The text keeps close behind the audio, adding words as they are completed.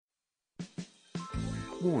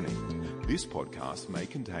Warning, this podcast may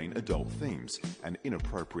contain adult themes and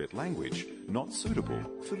inappropriate language not suitable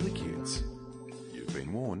for the kids. You've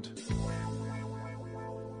been warned.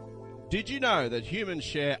 Did you know that humans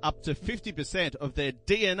share up to 50% of their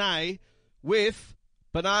DNA with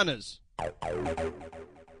bananas?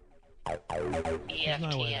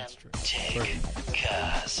 EFTM, tech,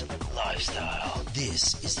 cars, lifestyle.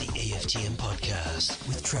 This is the EFTM podcast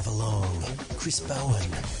with Trevor Long, Chris Bowen,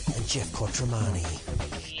 and Geoff Quattromani.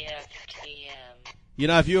 EFTM. You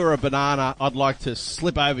know, if you were a banana, I'd like to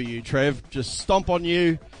slip over you, Trev. Just stomp on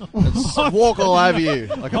you and walk all over you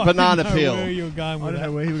like a banana peel. Where you were going with I don't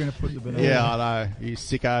know where you were going to put the banana. Yeah, I know, you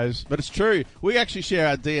sickos. But it's true. We actually share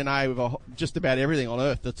our DNA with just about everything on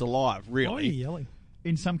Earth that's alive, really. Why are you yelling?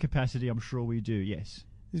 In some capacity, I'm sure we do, yes.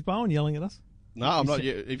 Is Bowen yelling at us? No, I'm not.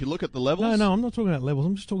 If you look at the levels... No, I'm not talking about levels.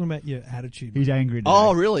 I'm just talking about your attitude. He's angry today.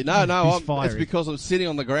 Oh, really? No, He's fiery. it's because I'm sitting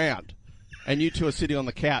on the ground and you two are sitting on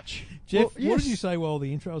the couch. Jeff, Well, what yes. did you say while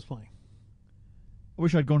the intro was playing? I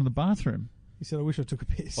wish I'd gone to the bathroom. You said, I wish I took a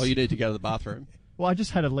piss. Well, you need to go to the bathroom. Well, I just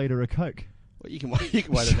had a litre of Coke. Well, you can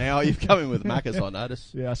wait an hour. You've come in with Maccas, I notice.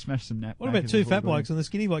 Yeah, I smashed some nap. What about two fat blokes and the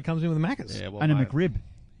skinny bloke comes in with a Maccas? Yeah, well, And a mate, McRib.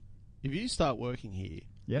 if you start working here,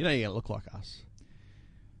 Yep. you know you're going to look like us.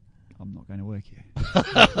 I'm not going to work here.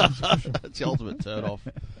 It's the ultimate turn off.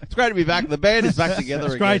 It's great to be back. The band is back together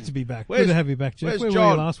It's again. great to be back. Where's- Good to have you back, Jeff. where's Where were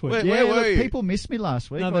John? you last week? Where Yeah, were look, you? people missed me last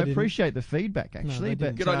week. No, they I didn't. appreciate the feedback, actually. they but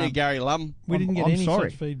didn't. Good on you, Gary Lum. We didn't get I'm any sorry.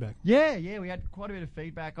 such feedback. Yeah, we had quite a bit of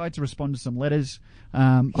feedback. I had to respond to some letters.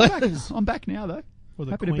 Letters? I'm back now, though. Well,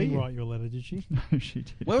 the Happy to be Queen here. write you a letter, did she? No, she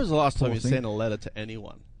did. When was the last time Poor you thing. sent a letter to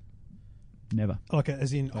anyone? Never. Like,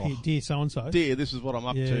 as in, Oh. hey, dear so-and-so. Dear, this is what I'm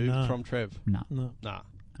up Yeah, to no. from Trev. No. No. Nah.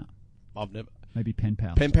 I've never. Maybe pen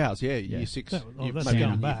pals. Pen pals, yeah, year 6. That- oh, year- that's maybe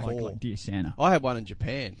going year back. 4. Like Dear Santa. I had one in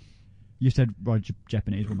Japan. You said right,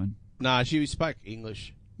 Japanese woman. Nah, she spoke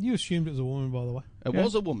English. You assumed it was a woman, by the way. It Yeah.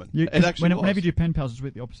 was a woman. You, It actually was. whenever you do pen pals, it's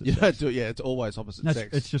with the opposite You sex. don't do it, yeah, it's always opposite That's,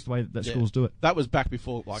 sex. it's just the way that Yeah. schools do it. That was back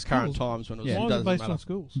before like current Schools? times when it was. Yeah. It Why was it doesn't based matter. on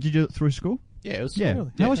schools? Did you do it through school? Yeah, it was. Yeah.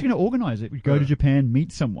 Really? How else are you going to organise it? We'd go to Japan,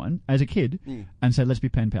 meet someone as a kid, Mm. and say, let's be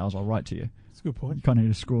pen pals, I'll write to you. That's a good You point. kind of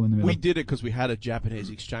need to scroll in the middle. We did it because we had a Japanese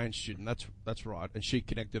exchange student. That's right, and she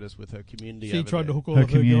connected us with her community. She over tried there. to hook all Her of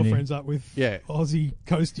her community. girlfriends up with Yeah. Aussie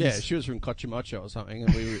coasties. Yeah, she was from Kochimacho or something,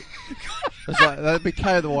 and we were. It's like that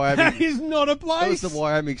became the Wyoming. That is not a That was place. the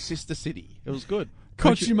Wyoming sister city. It was good.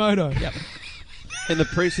 Kochimoto. Yep. In the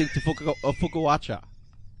precinct of Fukuoka.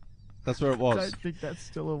 That's where it I was. don't think that's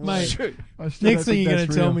still a word. Mate, True. I still Next don't thing think you're going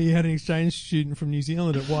that's to tell real. me you had an exchange student from New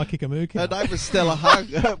Zealand at Waikikamuka. Her name was Stella Hung.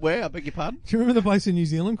 Where? I beg your pardon? Do you remember the place in New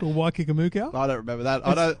Zealand called Waikikamuka? I don't remember that.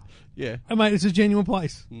 I don't. Yeah. Oh, mate, it's a genuine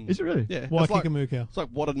place. Is it really? Yeah. It's like Waikikamuka.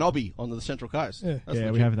 Watanabe on the Central Coast. Yeah. That's Yeah,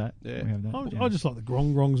 legit. we have that. Yeah. We have that. I just like the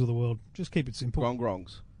grong-grongs of the world. Just keep it simple.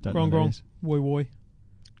 Grongs. Don't know Grong what that grong, is. woi woi,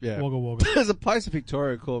 Yeah. wogga wogga. There's a place in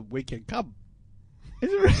Victoria called Weekend Cub.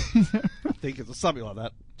 Is it really? I think it's something like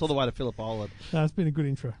that. It's all the way to Phillip Island. No, it's been a good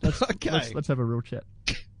intro. Okay. Let's have a real chat.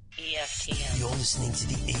 EFTM. You're listening to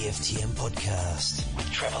the EFTM podcast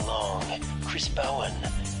with Trevor Long, Chris Bowen,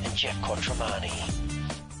 and Geoff Quattromani.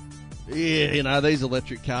 Yeah, you know, these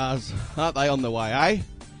electric cars, aren't they on the way, eh?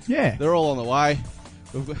 Yeah. They're all on the way.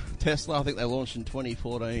 We've got Tesla, I think they launched in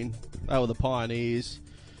 2014. They were the pioneers.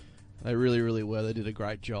 They really, really were. They did a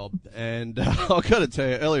great job. And I've got to tell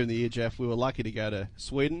you, earlier in the year, Jeff, we were lucky to go to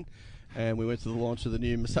Sweden. And we went to the launch of the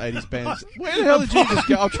new Mercedes-Benz. Where the hell did you just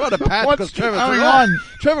go? I'm trying to pat because Trevor going on?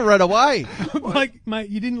 Trevor ran away. Like, mate,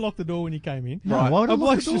 you didn't lock the door when you came in. No, why would I A lock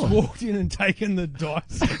bloke's the just door? walked in and taken the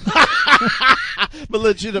dice. But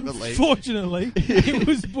legitimately. Fortunately, it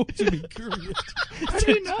was booked to be couriered. How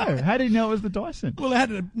do you know? How do you know it was the Dyson? Well, it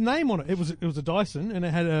had a name on it. It was a Dyson, and it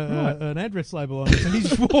had Right. an address label on it. And he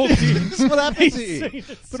just walked in. That's what happens He's here. seen it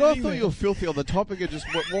But I sitting thought there. you were filthy on the topic and just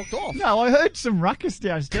walked off. No, I heard some ruckus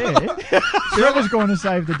downstairs. Trevor's going to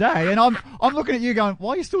save the day, and I'm looking at you going,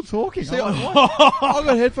 "Why are you still talking?" See, I'm like, "What?" I've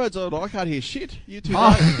got headphones on. I can't hear shit. You two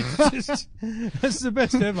Oh. don't. That's the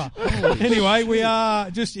best ever. Anyway, we are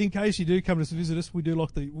just in case you do come to visit us, we do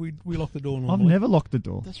lock the we lock the door I've normally. never locked the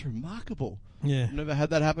door. That's remarkable. Yeah. I've never had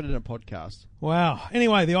that happen in a podcast. Wow.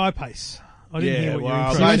 Anyway, the iPace. I didn't hear what well, your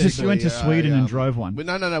So intro you went to, said. you went to basically, Sweden and drove one.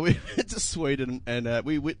 No. We went to Sweden and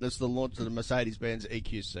we witnessed the launch of the Mercedes-Benz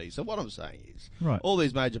EQC. So what I'm saying is, Right. all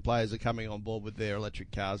these major players are coming on board with their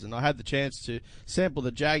electric cars, and I had the chance to sample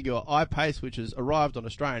the Jaguar I-Pace, which has arrived on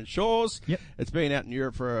Australian shores. Yep. It's been out in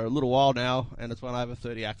Europe for a little while now, and it's won over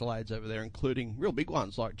 30 accolades over there, including real big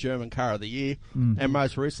ones like German Car of the Year, and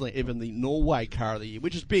most recently even the Norway Car of the Year,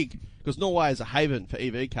 which is big Because Norway is a haven for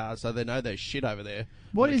EV cars, so they know there's shit over there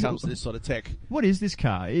when it comes to this sort of tech. What is this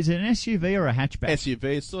car? Is it an SUV or a hatchback? SUV.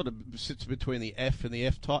 It sort of sits between the F and the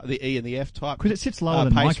F type, the E and the F type. Because it sits lower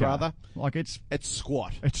than my car. Rather. Like it's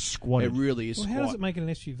squat. It's squatted. It really is squat. How does it make it an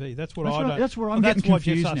SUV? That's what That's where I'm getting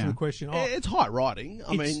confused Jeff's asking now. the question. It's high riding.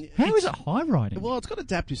 How is it high riding? Well, it's got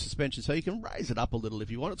adaptive suspension, so you can raise it up a little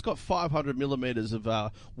if you want. It's got 500 millimetres of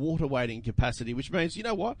water weighting capacity, which means, you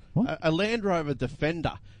know what? A Land Rover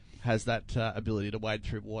Defender has that ability to wade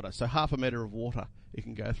through water. So half a metre of water it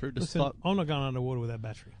can go through. Listen, I'm not going underwater with that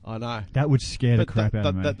battery. I know. That would scare the crap out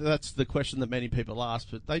of me. That's the question that many people ask,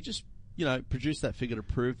 but they just, produce that figure to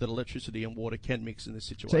prove that electricity and water can mix in this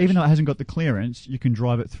situation. So even though it hasn't got the clearance, you can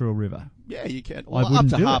drive it through a river. Yeah, you can. Well, up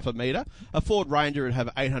to half a metre. A Ford Ranger would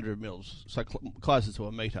have 800 mils, so closer to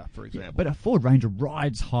a metre, for example. But a Ford Ranger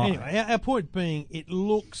rides high. Anyway, our point being, it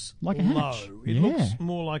looks like a hatch. Low. It looks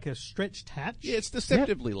more like a stretched hatch. Yeah, it's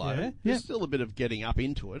deceptively low. Yeah. There's still a bit of getting up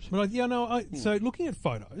into it. But so looking at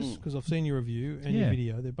photos, because I've seen your review and your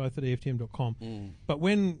video, they're both at EFTM.com. But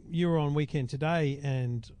when you were on Weekend Today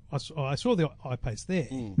and I saw the iPace there,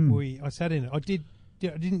 I sat in it. I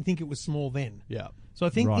didn't think it was small then. Yeah. So I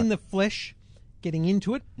think in the flesh, getting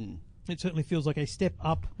into it, it certainly feels like a step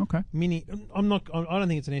up. Okay. Mini. I don't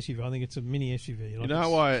think it's an SUV. I think it's a mini SUV. You know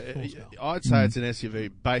why? I'd say it's an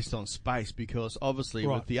SUV based on space, because obviously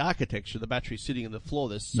with the architecture, the battery sitting in the floor,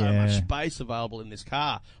 there's so much space available in this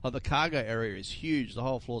car. Like the cargo area is huge. The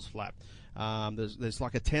whole floor's flat. There's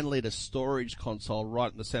like a 10-litre storage console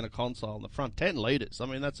right in the centre console in the front. 10 litres. I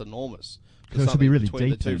mean, that's enormous. So it should be really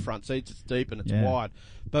between deep. The two front seats, it's deep and it's wide.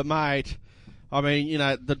 But mate, I mean,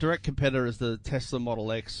 the direct competitor is the Tesla Model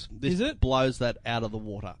X. This blows that out of the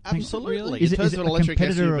water. Absolutely. Really? In terms of an electric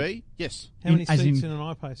SUV, yes. How many seats in an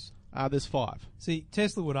iPace? There's 5. See,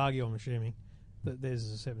 Tesla would argue, I'm assuming, that theirs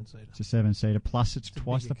is a 7-seater. It's a 7-seater, plus it's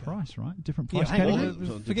twice the price, right? Different price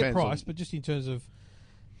category. Forget price, but just in terms of...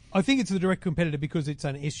 I think it's the direct competitor because it's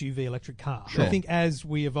an SUV electric car. Sure. I think as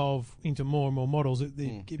we evolve into more and more models,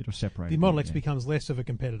 it'll separate. The Model X becomes less of a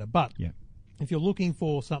competitor. But if you're looking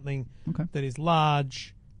for something that is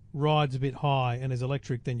large, rides a bit high, and is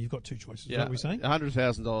electric, then you've got two choices. Is that what we're saying?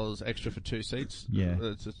 $100,000 extra for 2 seats. Yeah.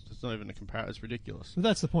 It's not even a comparison. It's ridiculous. But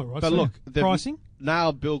that's the point, right? But so look, pricing?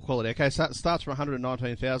 Nailed build quality. Okay, so it starts from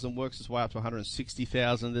 $119,000, works its way up to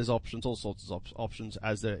 $160,000. There's options, all sorts of options,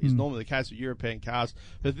 as there is normally the case with European cars.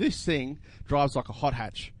 But this thing drives like a hot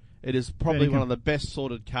hatch. It is probably one of the best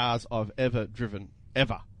sorted cars I've ever driven.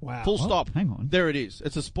 Ever. Wow. Full stop. Hang on. There it is.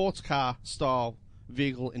 It's a sports car style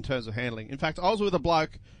vehicle in terms of handling. In fact, I was with a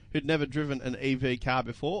bloke who'd never driven an EV car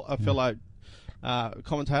before, a fellow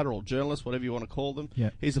commentator or journalist, whatever you want to call them. Yeah.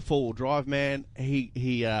 He's a four-wheel drive man. He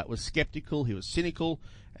was sceptical. He was cynical.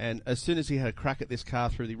 And as soon as he had a crack at this car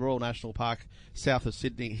through the Royal National Park south of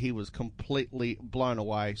Sydney, he was completely blown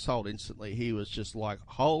away, sold instantly. He was just like,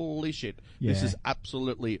 holy shit, this is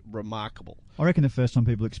absolutely remarkable. I reckon the first time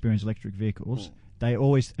people experience electric vehicles, they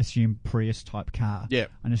always assume Prius-type car. Yeah.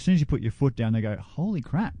 And as soon as you put your foot down, they go, holy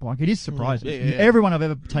crap. Like, it is surprising. Yeah. Everyone I've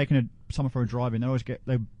ever taken someone for a drive in,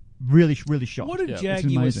 they're really, really shocked. What did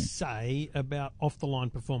Jaguar say about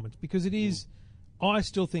off-the-line performance? Because it is, I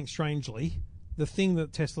still think, strangely, the thing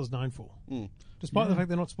that Tesla's known for. Despite the fact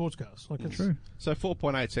they're not sports cars. Like it's true. So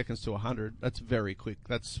 4.8 seconds to 100, that's very quick.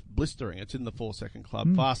 That's blistering. It's in the 4-second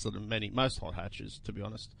club, faster than most hot hatches, to be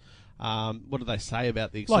honest. What do they say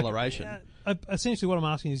about the acceleration? Essentially, what I'm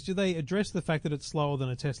asking is, do they address the fact that it's slower than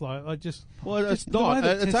a Tesla? It's not.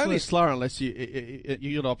 It's only slower unless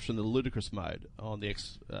you got option the ludicrous mode on the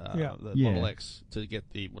Model X to get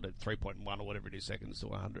the 3.1 or whatever it is seconds to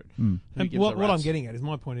 100. And what I'm getting at is,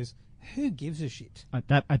 my point is, who gives a shit? At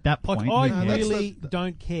that point, like, I really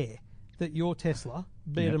don't care that your Tesla,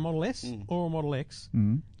 be it a Model S or a Model X,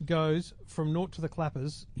 goes from 0 to the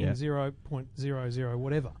clappers in 0.00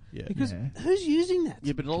 whatever. Yeah. Because who's using that?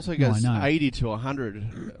 Yeah, but it also goes 80 to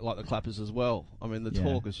 100 like the clappers as well. I mean, the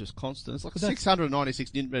torque is just constant. It's like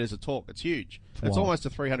 696 newton meters of torque. It's huge. It's almost a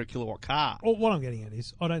 300 kilowatt car. Or what I'm getting at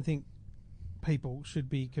is, I don't think people should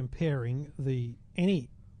be comparing any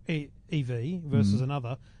EV versus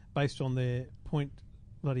another based on their point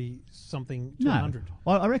something to 100.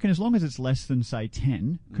 I reckon as long as it's less than, say,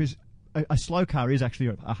 10, because a slow car is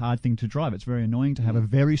actually a hard thing to drive. It's very annoying to have a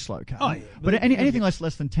very slow car. Oh, yeah, but anything less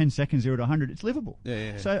than 10 seconds, 0 to 100, it's livable.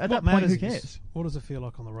 Yeah. So at that point, who cares? What does it feel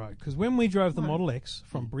like on the road? Because when we drove the Model X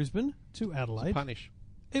from Brisbane to Adelaide,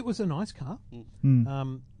 it was a nice car.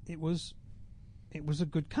 It was a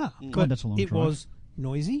good car. God, that's a long drive. It was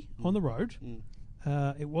noisy on the road.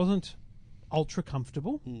 It wasn't ultra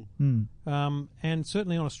comfortable. Mm. And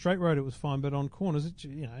certainly on a straight road it was fine, but on corners,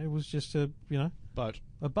 it was just a boat.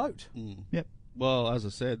 Yep. Well, as I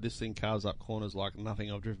said, this thing carves up corners like nothing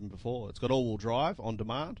I've driven before. It's got all-wheel drive on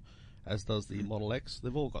demand, as does the Model X.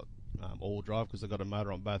 They've all got all-wheel drive because they've got a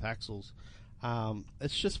motor on both axles.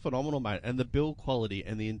 It's just phenomenal, mate. And the build quality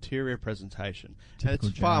and the interior presentation. And it's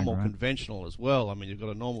far more conventional as well. I mean, you've got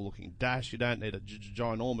a normal-looking dash. You don't need a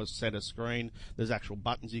ginormous center screen. There's actual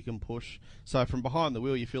buttons you can push. So from behind the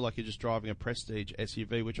wheel, you feel like you're just driving a prestige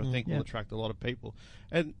SUV, which I think will attract a lot of people.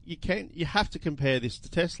 And you have to compare this to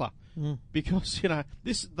Tesla. Because,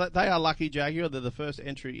 they are lucky, Jaguar. They're the first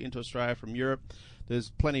entry into Australia from Europe.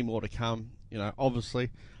 There's plenty more to come,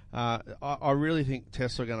 obviously. I really think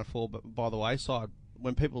Tesla are going to fall by the wayside.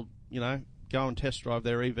 When people, go and test drive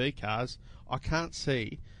their EV cars, I can't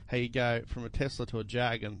see how you go from a Tesla to a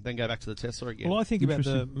Jag and then go back to the Tesla again. Well, I think about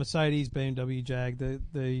the Mercedes, BMW, Jag,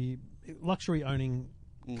 the luxury owning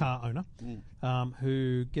car owner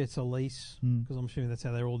who gets a lease, because I'm assuming that's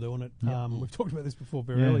how they're all doing it. We've talked about this before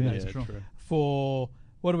very early days. True. For,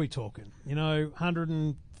 what are we talking?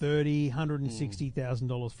 $130,000,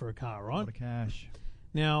 $160,000 for a car, right? A lot of cash.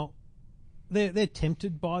 Now, they're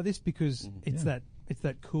tempted by this because it's that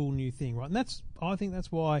cool new thing, right? And I think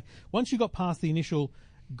that's why once you got past the initial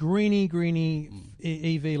greeny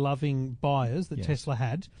EV loving buyers that Tesla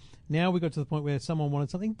had, now we got to the point where someone wanted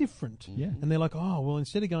something different. Yeah. And they're like, oh, well,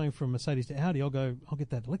 instead of going from Mercedes to Audi, I'll get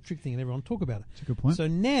that electric thing and everyone talk about it. That's a good point. So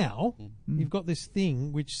now you've got this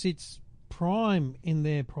thing which sits prime in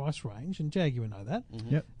their price range, and Jaguar know that.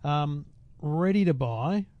 Yep. Ready to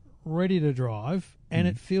buy, ready to drive, and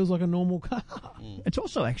it feels like a normal car. It's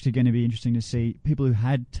also actually going to be interesting to see people who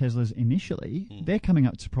had Teslas initially. They're coming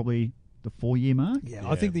up to probably the 4-year mark. Yeah,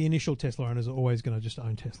 I think the initial Tesla owners are always going to just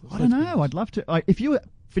own Teslas. I don't know. I'd love to. If you were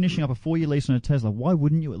finishing up a 4-year lease on a Tesla, why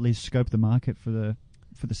wouldn't you at least scope the market for the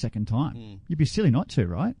second time? You'd be silly not to,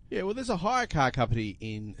 right? Yeah, well, there's a hire car company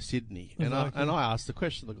in Sydney, and I asked the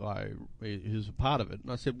question to the guy who's a part of it,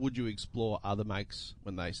 and I said, would you explore other makes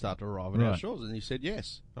when they start to arrive at our shores? And he said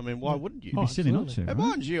yes. I mean, why wouldn't you? You'd be silly not to, And right?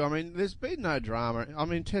 mind you, I mean, there's been no drama. I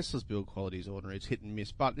mean, Tesla's build quality is ordinary. It's hit and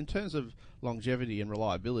miss. But in terms of longevity and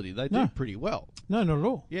reliability, they do pretty well. No, not at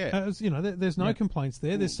all. Yeah. There's no complaints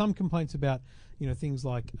there. There's some complaints about, things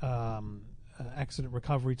like accident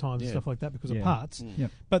recovery times and stuff like that because of parts.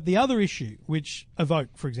 Yep. But the other issue, which Evoke,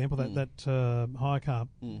 for example, that hire car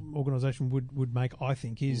organisation would make, I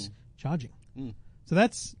think, is charging. So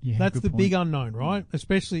that's the big unknown, right?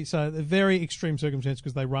 Especially the very extreme circumstance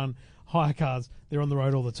because they run hire cars, they're on the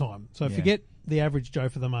road all the time. So forget the average Joe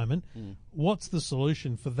for the moment. What's the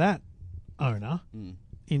solution for that owner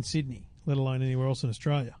in Sydney, let alone anywhere else in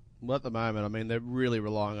Australia? Well, at the moment, I mean, they're really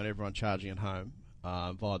relying on everyone charging at home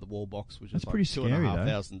via the wall box, which is like pretty scary,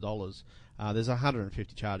 $2,500. There's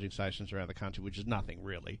 150 charging stations around the country, which is nothing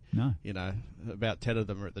really. No. About 10 of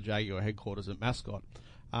them are at the Jaguar headquarters at Mascot.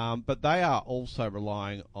 But they are also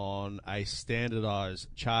relying on a standardised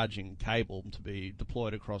charging cable to be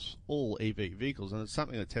deployed across all EV vehicles, and it's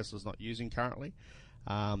something that Tesla's not using currently.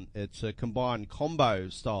 It's a combined combo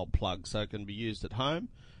style plug, so it can be used at home,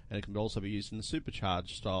 and it can also be used in the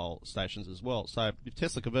supercharged style stations as well. So if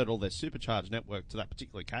Tesla converted all their supercharged network to that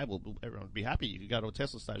particular cable, everyone would be happy. You could go to a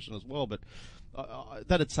Tesla station as well, but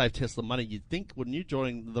that'd save Tesla money, you'd think, wouldn't you,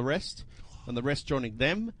 joining the rest, and the rest joining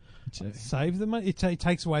them? Save them money. It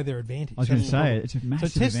takes away their advantage. I was going to say, it's a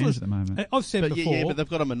massive advantage at the moment. I've said before. Yeah, but they've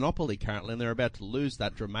got a monopoly currently, and they're about to lose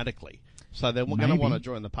that dramatically. So they're going to want to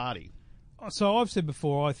join the party. So I've said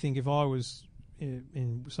before, I think if I was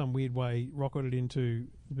in some weird way rocketed into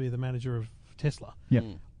be the manager of Tesla,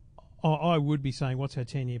 I would be saying, what's our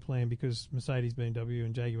 10-year plan? Because Mercedes, BMW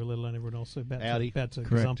and Jaguar, let alone everyone else, are about to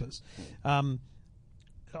gazump us.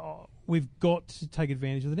 We've got to take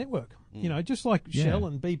advantage of the network. Just like Shell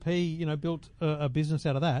and BP, built a business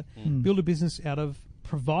out of that, build a business out of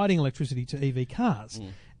providing electricity to EV cars.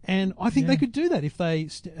 And I think they could do that if they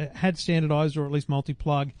had standardised or at least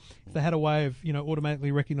multi-plug, if they had a way of,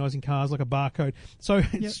 automatically recognising cars like a barcode. So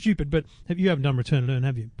it's stupid, but you haven't done return and earn,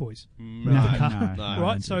 have you, boys? No.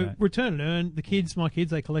 Right, so return and earn, my kids,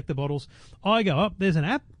 they collect the bottles. I go up, there's an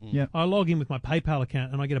app. I log in with my PayPal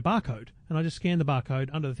account and I get a barcode. And I just scan the barcode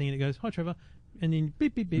under the thing and it goes, hi, Trevor. And then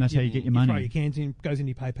beep, beep, beep. And that's how you get your money. Throw your cans in, goes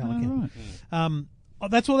into your PayPal account. Right.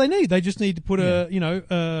 That's all they need. They just need to put a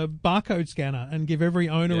barcode scanner and give every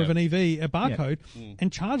owner of an EV a barcode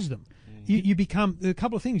and charge them. you become a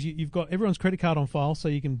couple of things. You've got everyone's credit card on file, so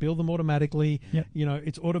you can bill them automatically. Yep.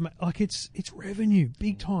 It's it's revenue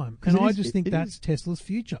big time, and I just think that's Tesla's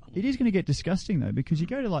future. It is going to get disgusting though, because you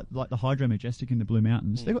go to like the Hydro Majestic in the Blue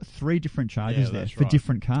Mountains. They've got 3 different chargers there for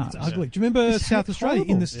different cars. It's ugly. Do you remember South Australia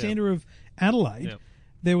in the centre of Adelaide? Yeah.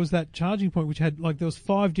 There was that charging point which had there was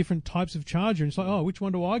 5 different types of charger, and it's like, oh, which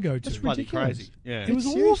one do I go to? That's bloody crazy. Yeah, it was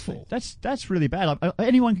Seriously. awful. That's really bad. Like,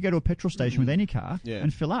 anyone could go to a petrol station with any car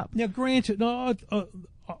and fill up. Now, granted,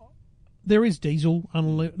 there is diesel,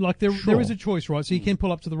 there is a choice, right? So you can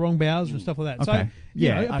pull up to the wrong Bowser and stuff like that. Okay.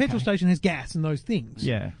 So, a petrol station has gas and those things.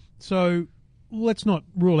 Yeah. So let's not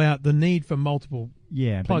rule out the need for multiple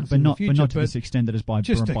plugs but in not the future, but not to this extent that is by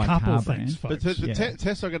just a by couple car of things, brand. folks. But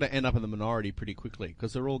Tesla are going to end up in the minority pretty quickly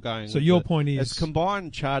because they're all going. So your point is it's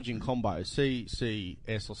combined charging combo,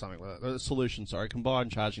 CCS or something like that. Solution, combined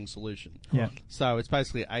charging solution. Yeah. So it's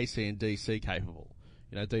basically AC and DC capable.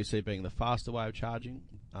 DC being the faster way of charging,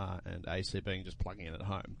 and AC being just plugging in at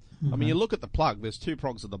home. I mean, you look at the plug. There's 2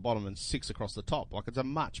 prongs at the bottom and 6 across the top. Like, it's a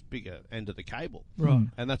much bigger end of the cable. Right.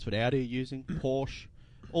 And that's what Audi are using. Porsche.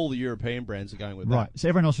 All the European brands are going with Right. that. So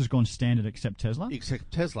everyone else has gone standard except Tesla?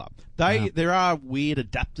 Except Tesla. There are weird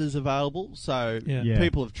adapters available, so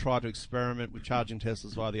people have tried to experiment with charging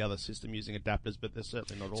Teslas via the other system using adapters, but they're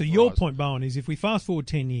certainly not authorized. So your point, Bowen, is if we fast forward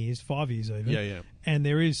 10 years, 5 years even, and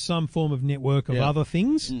there is some form of network of other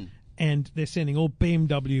things, and they're sending all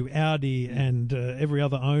BMW, Audi, and every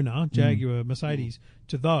other owner, Jaguar, Mercedes,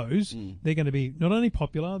 to those, they're going to be not only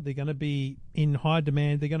popular, they're going to be in high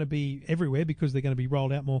demand, they're going to be everywhere because they're going to be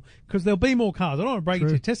rolled out more, because there'll be more cars. I don't want to break it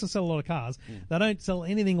to you. Tesla sell a lot of cars. They don't sell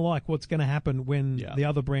anything like what's going to happen when the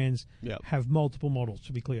other brands have multiple models,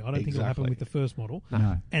 to be clear. I don't think it'll happen with the first model.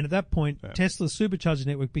 No. And at that point, Tesla's supercharger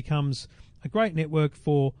network becomes a great network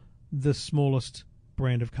for the smallest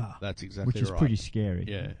brand of car. That's exactly right. Which is pretty scary.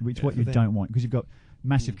 Yeah. It's what you don't want, because you've got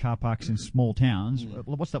massive car parks in small towns.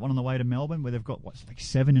 What's that one on the way to Melbourne where they've got,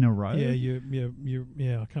 7 in a row? Yeah,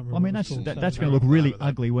 I can't remember. I mean, that's going to look really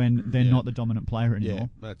ugly when they're not the dominant player anymore.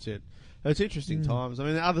 Yeah, that's it. It's interesting times. I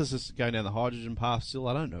mean, others are going down the hydrogen path still.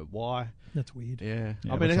 I don't know why. That's weird. Yeah.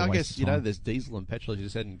 I mean, I guess, there's diesel and petrol, as you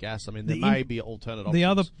said, and gas. I mean, there may be alternate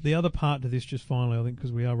options. The other part to this, just finally, I think,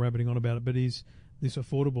 because we are rabbiting on about it, but is this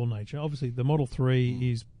affordable nature. Obviously, the Model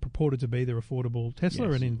 3 is purported to be their affordable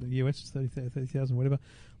Tesla, and in the US it's 30,000, whatever.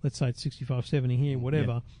 Let's say it's 65, 70 here,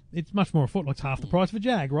 whatever. It's much more affordable. It's half the price of a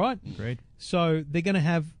Jag, right? Agreed. So they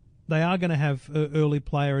are going to have early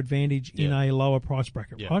player advantage in a lower price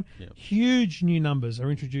bracket, right? Yeah. Huge new numbers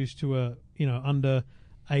are introduced to a under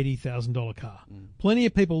 $80,000 car. Plenty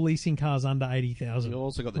of people leasing cars under $80,000. You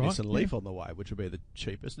also got the Nissan Leaf on the way, which would be the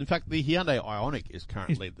cheapest. In fact, the Hyundai Ioniq is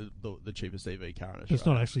currently the cheapest EV car in Australia. It's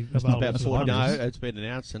not actually available. No, it's been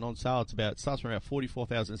announced and on sale. It starts from about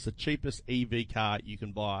 $44,000. It's the cheapest EV car you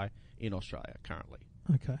can buy in Australia currently.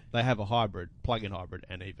 Okay. They have a hybrid, plug-in hybrid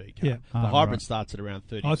and EV car. Yeah. The hybrid starts at around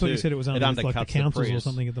 32. I thought you said it was under like the councils or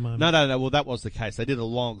something at the moment. No. Well, that was the case. They did a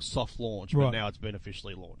long, soft launch, but now it's been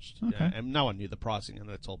officially launched. Okay. And no one knew the pricing, and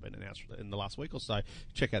that's all been announced in the last week or so.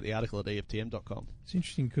 Check out the article at EFTM.com. It's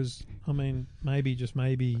interesting because, I mean, maybe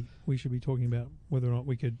we should be talking about whether or not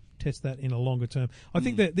we could test that in a longer term. I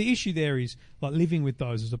think that the issue there is like living with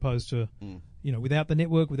those as opposed to, without the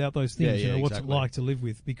network, without those things, what's it like to live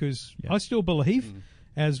with? Because I still believe,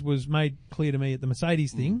 as was made clear to me at the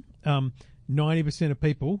Mercedes thing, 90% of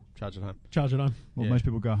people charge at Well, home. most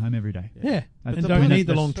people go home every day. Yeah, and don't need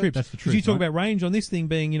the long trips. That's the truth. You talk about range on this thing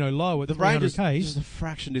being, low at the 300 Ks. Is a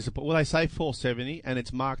fraction disappointing. Well, they say 470, and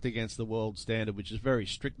it's marked against the world standard, which is very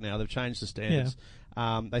strict now. They've changed the standards.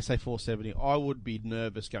 They say 470. I would be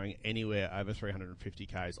nervous going anywhere over 350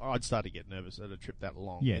 Ks. I'd start to get nervous at a trip that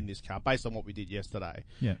long in this car, based on what we did yesterday.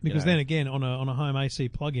 Yeah, because then again, on a home AC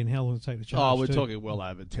plug-in, how long does it take to charge? We're talking well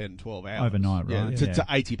over 10, 12 hours. Overnight, right? To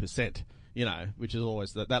 80%. Which is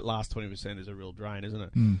always that last 20% is a real drain, isn't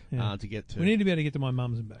it? To get to. We need to be able to get to my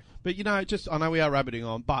mum's and back. But I know we are rabbiting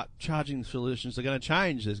on, but charging solutions are going to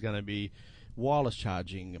change. There's going to be wireless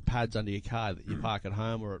charging pads under your car that you park at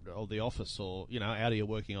home or the office, or Audi are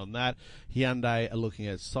working on that. Hyundai are looking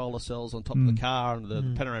at solar cells on top of the car and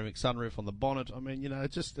the panoramic sunroof on the bonnet. I mean,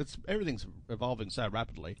 it's everything's evolving so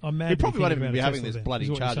rapidly. I'm mad. You probably won't even be having Tesla this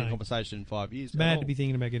bloody charging conversation in 5 years. Mad to be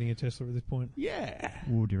thinking about getting a Tesla at this point. Yeah.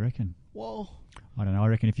 What do you reckon? Well, I don't know. I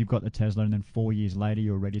reckon if you've got the Tesla and then 4 years later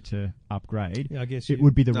you're ready to upgrade, I guess it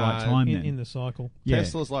would be the right time in the cycle.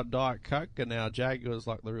 Tesla's like Diet Coke, and now Jaguar's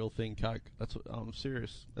like the real thing Coke. That's what I'm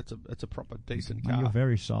serious. It's a proper decent car. You're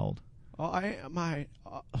very sold. I am, mate.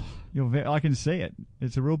 I can see it.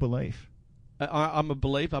 It's a real belief. I'm a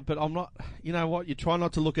believer, but I'm not. You know what? You try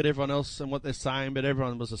not to look at everyone else and what they're saying, but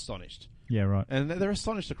everyone was astonished. Yeah, right. And they're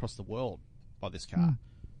astonished across the world by this car.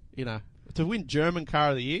 You know, to win German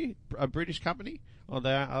Car of the Year, a British company. Well,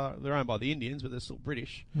 they're owned by the Indians, but they're still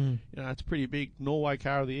British. You know, it's pretty big. Norway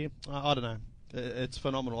Car of the Year. I don't know. It's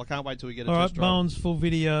phenomenal. I can't wait till we get a test drive. Bowen's full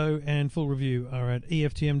video and full review are at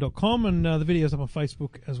EFTM.com, and the video's up on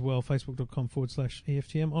Facebook as well,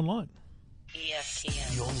 facebook.com/EFTM online.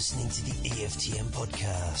 EFTM. You're listening to the EFTM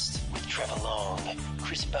podcast with Trevor Long,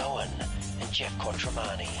 Chris Bowen, and Geoff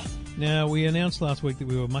Quattromani. Now, we announced last week that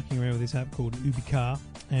we were mucking around with this app called Ubicar,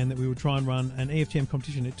 and that we would try and run an EFTM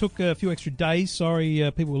competition. It took a few extra days. Sorry,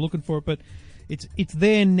 people were looking for it, but it's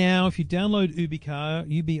there now. If you download Ubicar,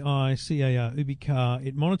 UBICAR, Ubicar,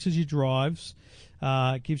 it monitors your drives,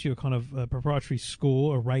 it gives you a kind of proprietary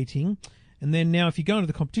score, a rating. And then now if you go into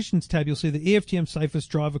the competitions tab, you'll see the EFTM Safest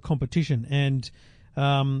Driver Competition. And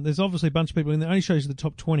there's obviously a bunch of people in there. It only shows you the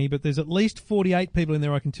top 20, but there's at least 48 people in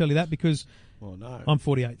there, I can tell you that, because I'm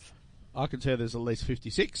 48th. I can tell there's at least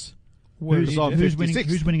 56.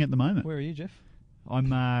 Who's winning at the moment? Where are you, Geoff?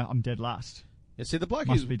 I'm dead last. Yeah, see, the bloke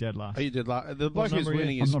must be dead last. Are you dead last? The bloke who's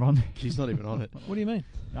winning is... I'm not on there. He's not even on it. What do you mean?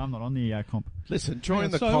 I'm not on the comp. Listen, join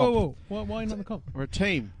the comp. comp. Whoa. Why not the comp? We're a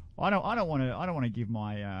team. I don't want to give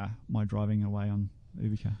my my driving away on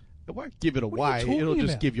Ubicar. It won't give it away. It'll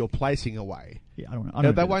just give your placing away. Yeah, I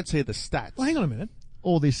don't. They won't see the stats. Well, hang on a minute.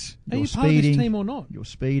 All this. Are you speeding, part of this team or not? You're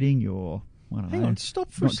speeding. You're. Hang on.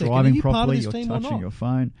 Stop for a second. Driving Are you properly. Part of this You're team or touching not? your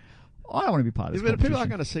phone. I don't want to be part of this. But people aren't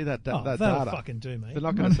going to see that data. They'll fucking do, mate. They're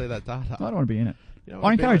not going to see that data. I don't want to be in it. You know,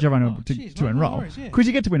 I encourage everyone to enrol because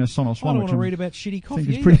you get to win a Sonos one. I don't want to read about shitty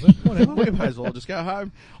coffee either, but whatever. We may as well just go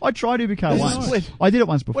home. I tried Ubicar once. Nice. I did it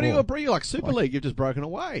once before. What are you going to bring? Like Super League? You've just broken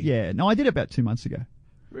away. Yeah. No, I did it about 2 months ago.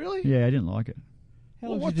 Really? Yeah, I didn't like it.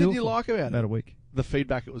 What did you like about it? About a week. The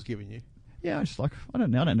feedback it was giving you. Yeah, I was just like, I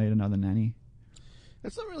don't need another nanny.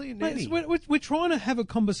 It's not really a nanny. We're trying to have a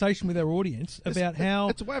conversation with our audience about how...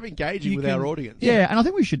 It's a way of engaging with our audience. Yeah, and I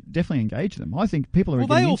think we should definitely engage them. I think people are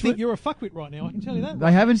getting they all into think it. You're a fuckwit right now, I can tell you that.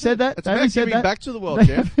 They haven't said that. It's about giving back to the world,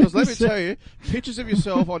 Geoff. Because let me tell you, pictures of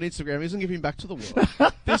yourself on Instagram isn't giving back to the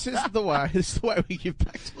world. This is the way we give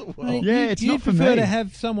back to the world. Mate, yeah, it's not for me. You prefer to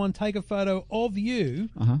have someone take a photo of you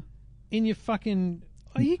in your fucking...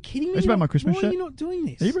 Are you kidding me? It's about my Christmas shirt. Why are you not doing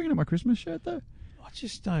this? Are you bringing up my Christmas shirt, though? I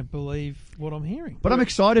just don't believe what I'm hearing. But I'm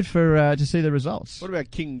excited for to see the results. What about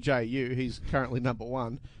King JU? He's currently number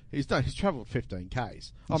one. He's travelled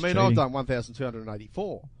 15Ks. I've done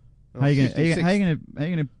 1,284. How are you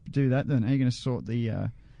going to do that then? How are you going to sort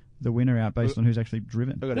the winner out based on who's actually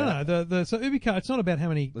driven? So Ubicar, it's not about how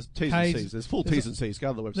many There's T's and C's. There's full T's and C's.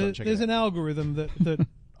 Go to the website and check it out. There's an algorithm that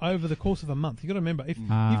over the course of a month, you've got to remember, if you've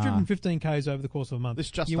driven 15Ks over the course of a month,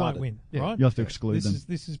 you won't win, right? You have to exclude them.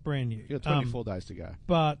 This is brand new. You've got 24 days to go.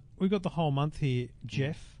 But we've got the whole month here,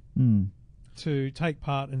 Geoff, to take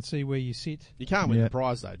part and see where you sit. You can't win the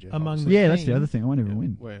prize, though, Geoff. That's the other thing. I won't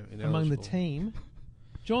even win. Among the team.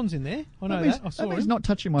 John's in there. I know that. I saw him. He's not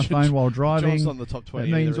touching my phone while driving. John's on the top 20.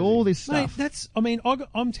 It means all this stuff. Mate,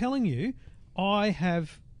 I'm telling you, I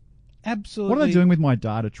have absolutely... What are they doing with my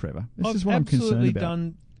data, Trevor? This is what I'm concerned about. I've absolutely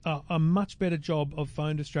done a much better job of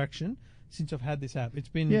phone distraction since I've had this app. It's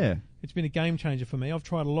been a game changer for me. I've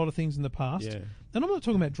tried a lot of things in the past. Yeah. And I'm not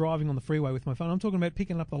talking about driving on the freeway with my phone. I'm talking about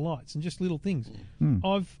picking up the lights and just little things.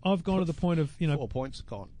 I've gone to the point of 4 points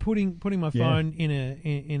gone. Putting my phone in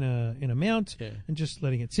a mount and just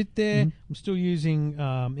letting it sit there. I'm still using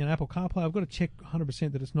Apple CarPlay. I've got to check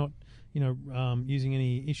 100% that it's not using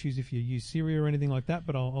any issues if you use Siri or anything like that,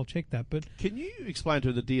 but I'll check that. But can you explain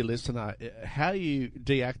to the dear listener how you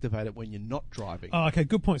deactivate it when you're not driving? Oh, okay,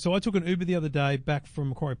 good point. So I took an Uber the other day back from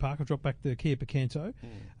Macquarie Park. I dropped back the Kia Picanto,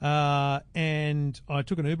 and I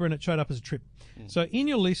took an Uber and it showed up as a trip. So in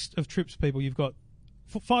your list of trips, people, you've got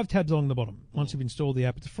 5 tabs along the bottom. Once you've installed the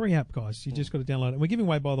app, it's a free app, guys. You just got to download it. And we're giving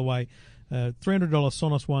away, by the way, $300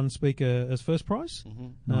 Sonos One speaker as first prize.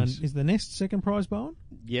 Nice. Is the Nest second prize, Bowen?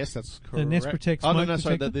 Yes, that's correct. The Nest Protect Smoke Protector.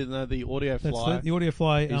 Sorry, the Audio Fly. The Audio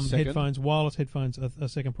Fly headphones, wireless headphones, are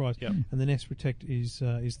second prize. Yep. And the Nest Protect is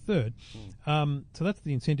third. So that's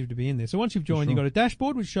the incentive to be in there. So once you've joined, you've got a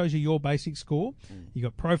dashboard which shows you your basic score. You've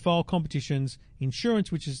got profile, competitions,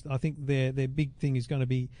 insurance, which is, I think, their big thing is going to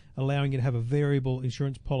be allowing you to have a variable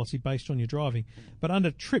insurance policy based on your driving. But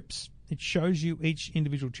under trips, it shows you each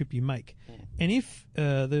individual trip you make. And if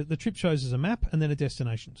the trip shows as a map and then a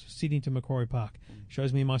destination, so Sydney to Macquarie Park,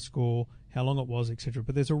 shows me my score, how long it was, etc.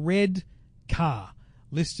 But there's a red car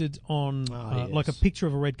listed on yes. like a picture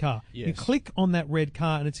of a red car. Yes. You click on that red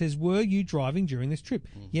car and it says, were you driving during this trip?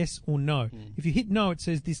 Yes or no. If you hit no, it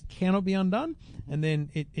says this cannot be undone, and then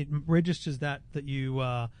it registers that you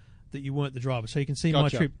weren't the driver. So you can see my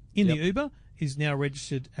trip in the Uber is now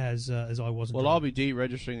registered as I wasn't. Well, driving. I'll be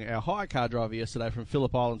deregistering our hire car driver yesterday from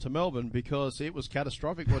Phillip Island to Melbourne because it was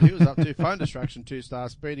catastrophic what he was up to. Phone distraction 2 star,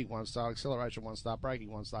 speeding 1 star, acceleration 1 star,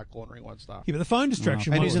 braking 1 star, cornering 1 star. Yeah, but the phone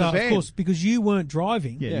distraction And one he's in a star, of van. course, because you weren't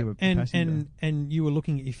driving. Yeah, you were and passenger. and you were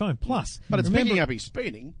looking at your phone. Plus, But it's remember, picking up his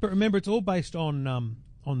speeding. But remember, it's all based on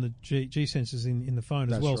the G sensors in the phone as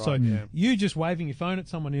That's well. right, So yeah. you just waving your phone at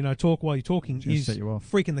someone, talk while you're talking, Just is set you off.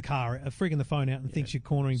 freaking the phone out and thinks you're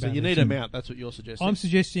cornering. So badly. you need a mount. That's what you're suggesting. I'm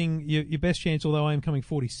suggesting your best chance, although I am coming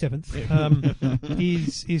 47th,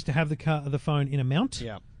 is to have the phone in a mount.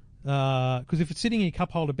 Yeah. Because if it's sitting in your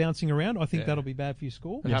cup holder bouncing around, I think Yeah. that'll be bad for your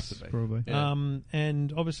score. It has to be. Probably. Yeah.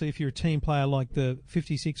 And obviously, if you're a team player like the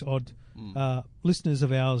 56 odd listeners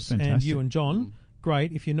of ours and Fantastic. you and John,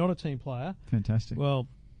 great. If you're not a team player, Fantastic. well,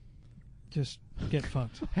 just get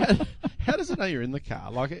fucked. How does it know you're in the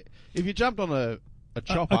car? Like, if you jumped on a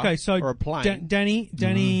chopper or a plane. Danny,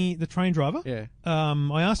 the train driver. Yeah.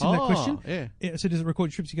 I asked him that question. Yeah. I said, "Does it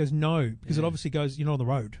record your trips?" He goes, "No," because it obviously goes, "You're not on the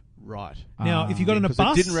road." Right. Now, if you got on a Because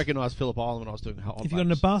bus, it didn't recognise Phillip Island when I was doing hot if you got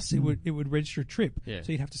on a bus, it would register a trip. Yeah.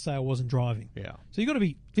 So you'd have to say I wasn't driving. Yeah. So you've got to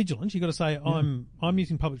be vigilant. You've got to say I'm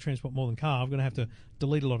using public transport more than car. I'm going to have to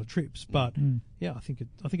delete a lot of trips. But yeah, I think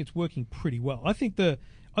it's working pretty well. I think this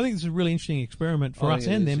is a really interesting experiment for us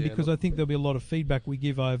and them because I think there'll be a lot of feedback we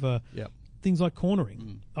give over things like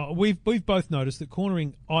cornering. We've both noticed that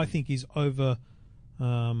cornering, I think, is over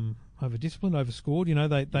disciplined, over scored.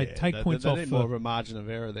 They take points off. Need more of a margin of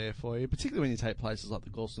error there for you, particularly when you take places like the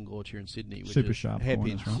Galston Gorge here in Sydney. Which Super is sharp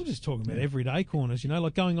hairpins. corners, I'm just talking about everyday corners,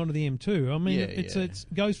 like going onto the M2. I mean, it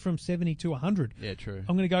goes from 70 to 100. Yeah, true.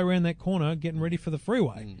 I'm going to go around that corner getting ready for the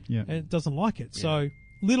freeway, Yeah. and it doesn't like it. So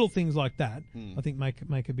little things like that, I think,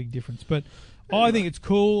 make a big difference. But I think it's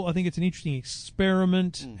cool. I think it's an interesting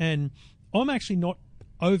experiment, and I'm actually not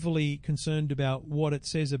overly concerned about what it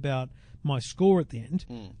says about my score at the end.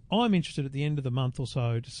 I'm interested at the end of the month or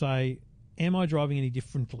so to say, am I driving any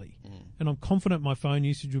differently? And I'm confident my phone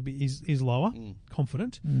usage is lower.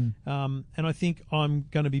 Confident, and I think I'm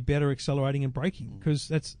going to be better accelerating and braking because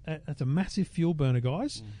that's a massive fuel burner,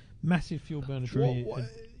 guys. Massive fuel burner.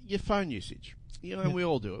 Your phone usage. We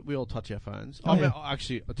all do it. We all touch our phones.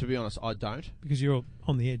 Actually, to be honest, I don't. Because you're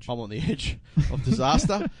on the edge. I'm on the edge of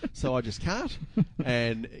disaster, so I just can't.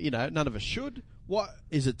 And, none of us should. What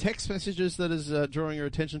is it? Text messages that is drawing your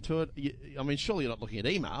attention to it? Surely you're not looking at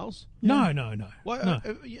emails. No. Well,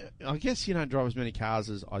 No. I guess you don't drive as many cars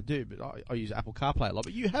as I do, but I use Apple CarPlay a lot.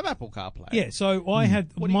 But you have Apple CarPlay. Yeah, so I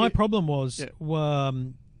had... My problem was Yeah.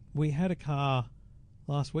 we had a car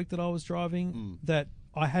last week that I was driving that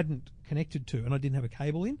I hadn't connected to, and I didn't have a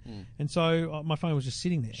cable in. And so my phone was just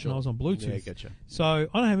sitting there, and I was on Bluetooth. Yeah, gotcha. So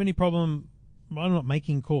I don't have any problem. I'm not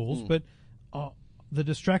making calls, but the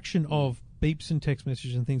distraction of beeps and text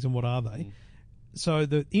messages and things, and what are they? So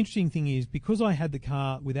the interesting thing is, because I had the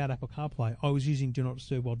car without Apple CarPlay, I was using Do Not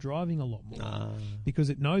Disturb while driving a lot more because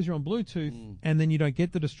it knows you're on Bluetooth, and then you don't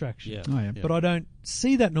get the distraction. Yeah. Oh, yeah. But I don't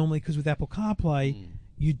see that normally because with Apple CarPlay,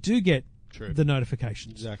 you do get True. the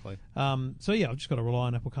notifications. Exactly. So yeah, I've just got to rely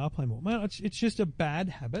on Apple CarPlay more. Man, it's just a bad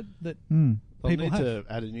habit that They'll people need have. to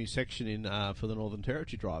add a new section in for the Northern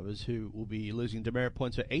Territory drivers who will be losing demerit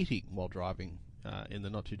points for eating while driving in the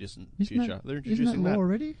not too distant future. They're introducing isn't that law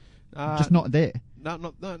already? Uh, Just not there.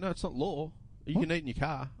 No, it's not law. You can eat in your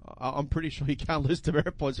car. I'm pretty sure you can't lose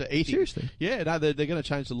demerit points for eating. Seriously? Yeah, no, they're going to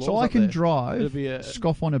change the laws. So I up can there. drive, It'll be a-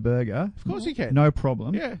 scoff on a burger. Of course you can. No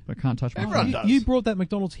problem. Yeah. But can't touch my Everyone phone. does. You brought that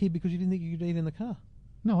McDonald's here because you didn't think you could eat in the car.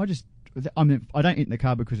 No, I don't eat in the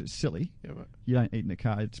car because it's silly. Yeah, right. You don't eat in the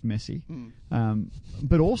car; it's messy.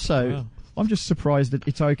 But also, Wow. I'm just surprised that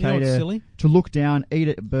it's You know okay what's silly? to look down, eat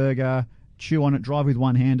a burger, chew on it, drive with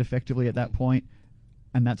one hand effectively at that point,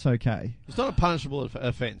 and that's okay. It's not a punishable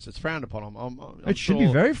offence. It's frowned upon. I'm It should be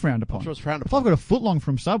very frowned upon. I'm sure it's frowned If upon. I've got a foot long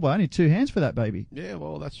from Subway, I need two hands for that baby. Yeah,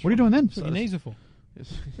 well, that's What are you doing then? That's what your knees are for.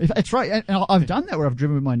 Yes. It's right, and I've done that where I've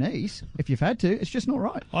driven with my knees. If you've had to, it's just not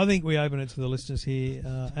right. I think we open it to the listeners here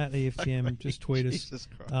at EFTM. Just tweet us. Jesus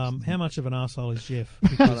Christ. How much of an arsehole is Jeff?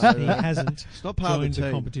 Because he hasn't It's not part of joined the the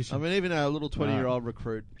team. competition. I mean, even a little 20-year-old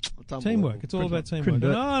recruit. It's unbelievable. Teamwork. It's all about teamwork.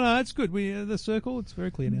 No, it's good. The circle. It's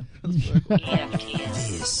very clear now.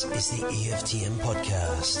 This is the EFTM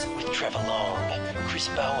podcast with Trevor Long, Chris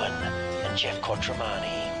Bowen, and Jeff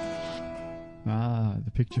Quattromani.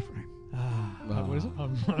 The picture frame. What is it?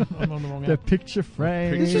 I'm on the wrong The app. picture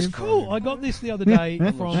frame. This is cool. I got this the other day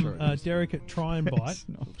from sure it is. Derek at Try and Bite. It's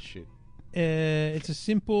not Shit. It's a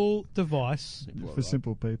simple device for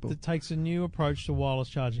simple people. that takes a new approach to wireless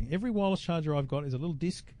charging. Every wireless charger I've got is a little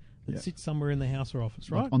disc that Yeah. sits somewhere in the house or office,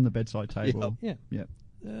 right? Like on the bedside table. Yeah. Yep.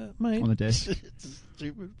 Mate, On the desk. It's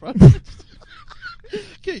stupid, bro.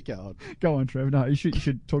 Keep going. Go on, Trev. No, you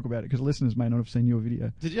should talk about it because listeners may not have seen your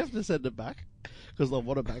video. Did you have to send it back? Because they'll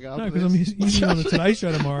want it back after no, because I'm this. using it on the Today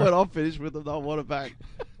Show tomorrow. When I'm finished with them, they'll want it back.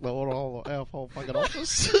 They'll want our whole fucking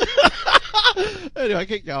office. Anyway,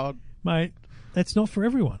 keep going. Mate, that's not for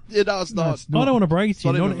everyone. Yeah, no, it's not. I don't want to break it to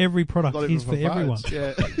you. Not Not even- every product Not even is for everyone. phones.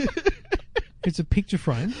 Yeah. It's a picture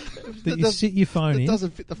frame that you does- sit your phone It in.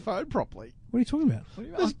 doesn't fit the phone properly. What are you talking about?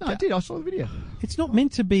 No, I did. I saw the video. It's not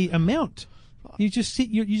meant to be a mount. You just sit.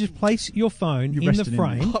 You just place your phone You in rest the it in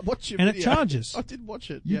frame, I watched your and it video. charges. I did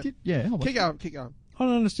watch it. You yeah. did? Yeah. I'll watch Keep it. going. Keep going. I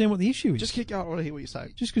don't understand what the issue is. Just keep going. I want to hear what you're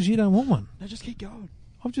saying. Just because you don't want one. No, just keep going.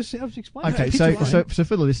 I've just explained. Okay, It's a so, picture frame. so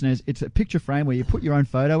for the listeners, it's a picture frame where you put your own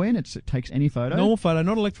photo in. It takes any photo. Normal photo,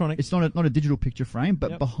 not electronic. It's not a digital picture frame,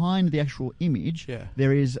 but Yep. behind the actual image, Yeah.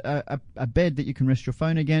 there is a bed that you can rest your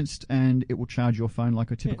phone against, and it will charge your phone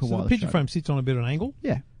like a Yeah, typical so the wireless picture charger. frame sits on a bit of an angle.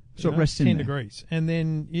 Yeah, so you it know, rests in 10 there. degrees, and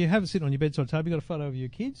then you have it sit on your bedside table. You got a photo of your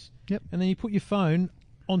kids. Yep. And then you put your phone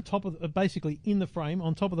on top of, basically in the frame,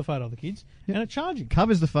 on top of the photo of the kids, Yep. and it's charging.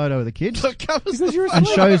 Covers the photo of the kids So it covers Because you're and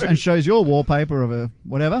asleep. shows your wallpaper of a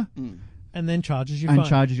whatever, And then charges your and phone.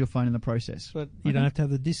 charges your phone in the process. But you don't have to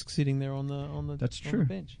have the disc sitting there on the That's on true. the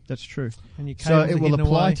bench. That's true. And your So cables it are will hidden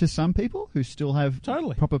apply away. to some people who still have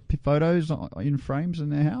Totally. proper photos in frames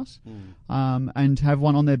in their house, and have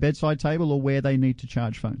one on their bedside table or where they need to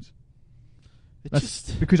charge phones. It That's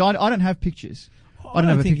just because I don't have pictures. I don't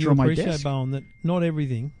have a think picture you on my appreciate, desk. Bowen, that not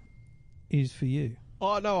everything is for you.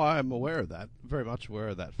 Oh no, I am aware of that. Very much aware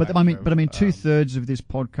of that. But fact, I mean, Trevor. 2/3 of this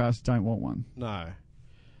podcast don't want one. No,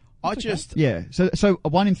 I just Yeah, so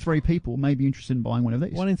 1 in 3 people may be interested in buying one of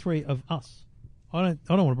these. 1 in 3 of us. I don't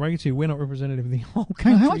want to break it to you. We're not representative of the whole Okay,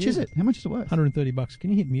 country. how much is it? How much is it worth? $130. Can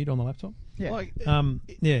you hit mute on the laptop? Yeah. like. Yeah,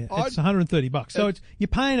 I'd- it's $130. So you're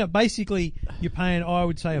paying I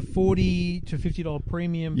would say a $40 to $50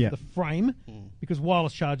 premium Yeah. for the frame, because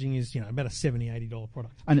wireless charging is about a $70, $80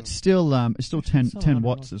 product. And it's still 10 $100.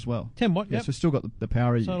 watts as well. 10 watt, Yeah, yep. so it's still got the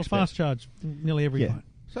power you So it'll expect. fast charge nearly every Yeah. phone.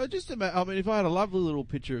 So just about, I mean, if I had a lovely little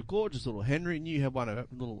picture of gorgeous little Henry, and you have one of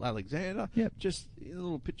little Alexander, Yep. just in a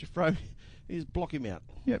little picture frame, you just block him out.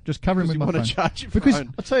 Yeah, just cover him Because with you my want phone. to charge your Because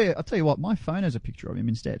phone. I'll tell you what, my phone has a picture of him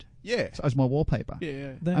instead. Yeah, As my wallpaper.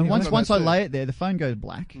 yeah. Then And you once got I that too. lay it there, the phone goes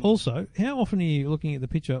black. Also, how often are you looking at the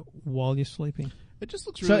picture while you're sleeping? It just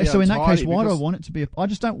looks So, really so in that untidy case, why do I because- want it to be? I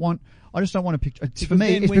just don't want a picture. For Because me,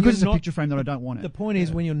 then it's when because you're it's a not- picture frame that I don't want it. The point is,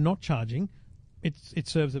 when you're not charging, it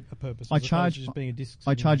serves a purpose. I as opposed charge- to just being a disc.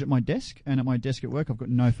 I sitting charge there. at my desk, and at my desk at work, I've got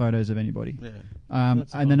no photos of anybody. Yeah.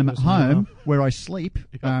 That's the And then I'm at kind of person you home, where I sleep,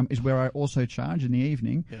 Yeah. is where I also charge in the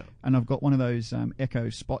evening. Yeah. And I've got one of those Echo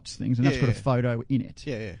Spots things, and that's Yeah, got a yeah. photo in it.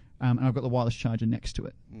 Yeah, yeah. And I've got the wireless charger next to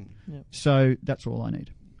it. Yep. So that's all I need.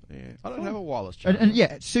 Yeah. I don't have a wireless And, charger.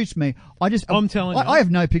 yeah, it suits me. I'm telling you. I have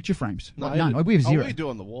no picture frames. No, Like, none. We have Oh, zero. we do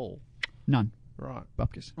on the wall. None. Right.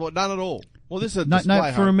 Bupkis. Well, none at all. Well, this is a No,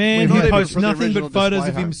 display For a home. man Not who even posts for the nothing original but photos display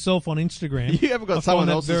of home. himself on Instagram, You haven't I got someone find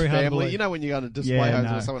that else's very hard to family. believe. You know when you go to display Yeah, homes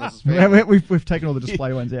no. with someone else's Yeah, family. we've taken all the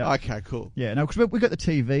display ones out. Okay, cool. Yeah, no, because we've got the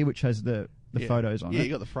TV which has the Yeah. photos on Yeah, it. you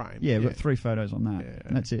got the frame. Yeah, we've got 3 photos on that. Yeah.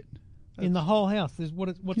 And that's it. in the whole house. There's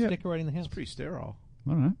what's Yep. decorating the house. It's pretty sterile.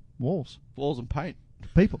 I don't know. Walls. Walls and paint.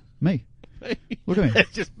 People. Me. Look at me.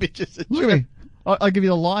 Just pictures. And Look at me. I give you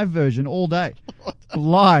the live version all day.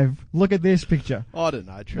 Live. Look at this picture. I don't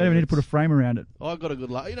know. I don't even need to put a frame around it. I got a good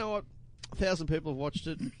luck. You know what? 1,000 people have watched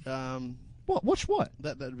it. What? Watch what?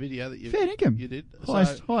 That video that you Fair income. you did.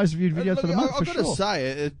 Highest viewed video look, for the month, I've for got sure. to say,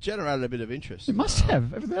 it generated a bit of interest. It must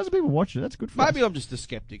have. If 1,000 people watch it, that's good for us. Maybe I'm just a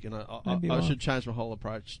skeptic, and Maybe you I are. should change my whole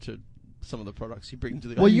approach to some of the products you bring to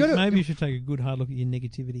the. Well, you gotta- Maybe you should take a good hard look at your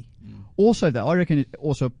negativity. Also, though, I reckon it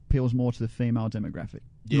also appeals more to the female demographic,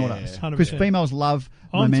 not Yeah. us. 100%. Because females love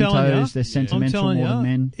I'm telling ya, mementos, they're I'm sentimental telling more you, than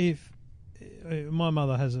men. if my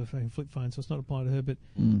mother has a fucking flip phone, so it's not applying to her, but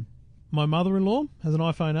my mother-in-law has an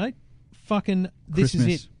iPhone 8. Fucking, this Christmas.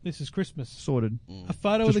 is it. This is Christmas. Sorted. A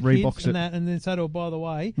photo Just of the rebox kids it. and that, and then say to her, by the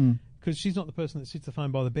way, because she's not the person that sits the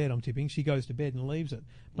phone by the bed, I'm tipping. She goes to bed and leaves it.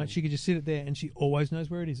 Mate, she could just sit it there, and she always knows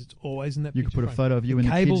where it is. It's always in that You could picture put a frame. photo of you and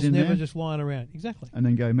the cable's kids in never there. just lying around. Exactly. And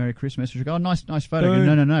then go, Merry Christmas. She'll go, oh, nice photo. Boom.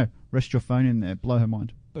 Go, no. Rest your phone in there. Blow her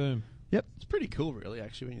mind. Boom. It's pretty cool, really,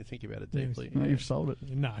 actually, when you think about it deeply. No, you've sold it.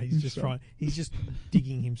 No, he's just trying. He's just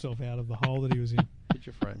digging himself out of the hole that he was in.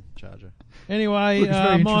 Picture frame charger. Anyway, Look, it's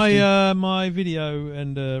very my video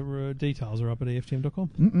and details are up at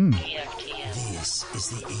EFTM.com. This is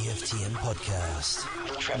the EFTM podcast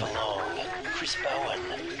with Trevor Long, Chris Bowen,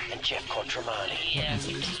 and Geoff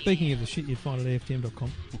Quattromani. Speaking of the shit you'd find at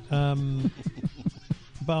EFTM.com,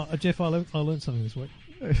 but Geoff, I learned something this week.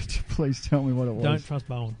 Please tell me what it was. Don't trust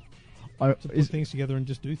Bowen to put things together and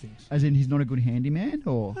just do things. As in, he's not a good handyman,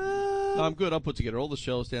 or No, I'm good. I put together all the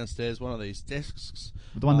shelves downstairs. One of these desks.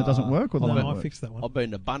 the one that doesn't work, or the one that No, I works? fixed that one. I've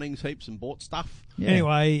been to Bunnings heaps and bought stuff. Yeah.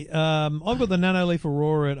 Anyway, I've got the Nanoleaf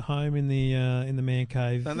Aurora at home in the man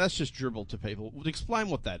cave. And that's just dribbled to people. Explain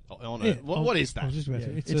what that on Yeah, it. What is I that? was just about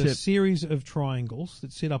to. Yeah. It's It's a a- series of triangles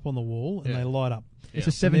that sit up on the wall and Yeah. they light up. It's Yeah.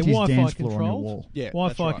 a 70s They're Wi-Fi dance floor on your controlled. wall. Yeah, Wi-Fi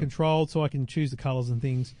that's right. controlled, so I can choose the colours and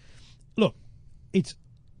things. Look,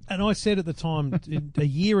 and I said at the time a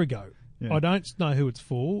year ago, Yeah. I don't know who it's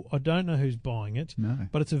for. I don't know who's buying it. No.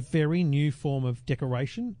 But it's a very new form of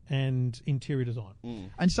decoration and interior design.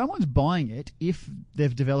 And someone's buying it if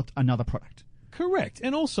they've developed another product. Correct.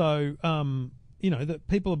 And also, that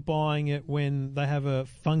people are buying it when they have a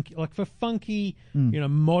funky, like for funky,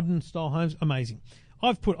 modern style homes. Amazing.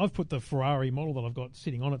 I've put the Ferrari model that I've got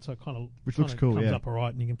sitting on it, so it Which looks cool, comes yeah. up all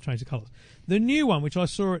right, and you can change the colours. The new one, which I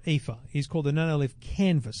saw at IFA, is called the Nanoleaf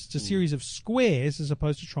Canvas. It's a series of squares as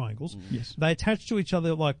opposed to triangles. Yes. They attach to each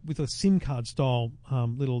other like with a SIM card style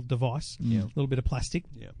little device, a little bit of plastic.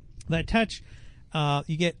 Yeah. They attach.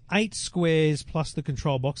 You get 8 squares plus the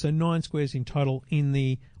control box, so 9 squares in total in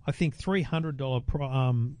the, I think,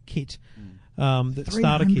 $300 kit. The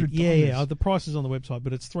starter kit. Yeah. The price is on the website,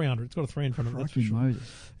 but it's $300. It's got a 3 in front of it. That's for Crikey sure.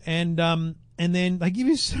 Moses. And then they give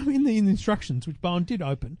you some in the instructions, which Bowen did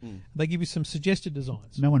open. They give you some suggested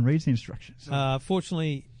designs. No one reads the instructions.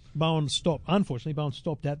 Unfortunately, Bowen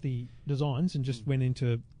stopped at the designs and just went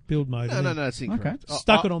into build mode. No, and no, then it's incorrect. Okay.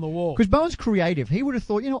 Stuck it on the wall. Because Bowen's creative. He would have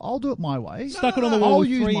thought, I'll do it my way. Stuck it on the wall I'll with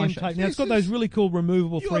use my 3M shape. tape. Now, it's got This those really cool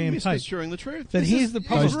removable You are 3M tape. misconstruing the truth. But This here's is- the this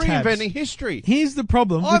problem. is Those tabs. reinventing history. Here's the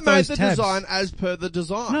problem I with made those the tabs. design as per the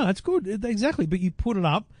design. No, it's good. Exactly. But you put it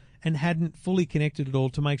up and hadn't fully connected it all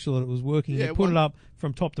to make sure that it was working. Yeah, you put one- it up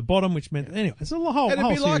from top to bottom, which meant... Anyway, it's a whole It'd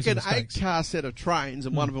be like series an of mistakes. 8-car set of trains,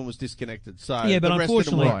 and one of them was disconnected. So Yeah, but the rest of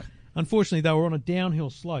them unfortunately, were- they were on a downhill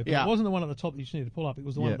slope. Yeah. It wasn't the one at the top that you just needed to pull up. It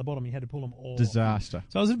was the one Yeah. at the bottom. You had to pull them all. Disaster.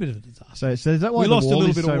 So it was a bit of a disaster. So is that why We the lost a wall little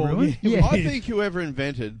is bit so of wall, ruined? yeah. Yeah. I think whoever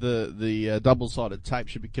invented the double-sided tape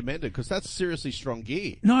should be commended, because that's seriously strong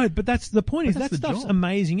gear. No, but that's the point. Is But that that's the stuff's job.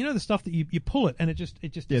 amazing. You know the stuff that you pull it and it just Yeah,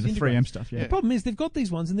 the disintegrates. 3M stuff, yeah. The problem is they've got these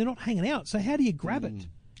ones and they're not hanging out. So how do you grab it?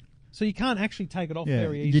 So you can't actually take it off Yeah,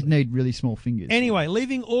 very easily. you'd need really small fingers. Anyway,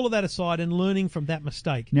 leaving all of that aside and learning from that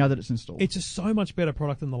mistake, Now that it's installed. it's a so much better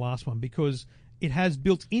product than the last one because it has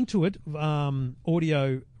built into it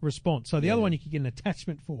audio response. So the other one you could get an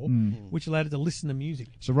attachment for, which allowed it to listen to music.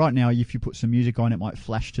 So right now, if you put some music on, it might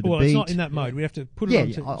flash to the Well, beat. it's not in that mode. We have to put it Yeah,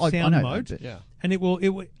 onto yeah, I sound know mode, that, but- Yeah. and it will.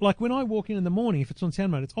 Like when I walk in the morning, if it's on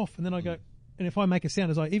sound mode, it's off, and then I go. And if I make a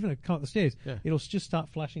sound as I even come up the stairs, it'll just start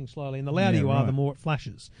flashing slowly. And the louder Yeah, you are, right. the more it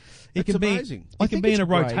flashes. It That's can be amazing. I It can think be in it's a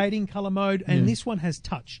great. rotating color mode, and Yeah. this one has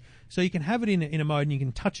touch, so you can have it in a mode, and you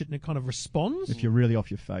can touch it, and it kind of responds. If you're really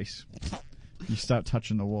off your face, you start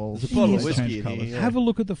touching the walls. There's a bottle of Yes. whiskey Change in colours. here. Yeah. Have a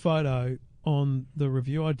look at the photo on the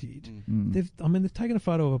review I did. They've taken a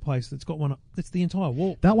photo of a place that's got one. That's the entire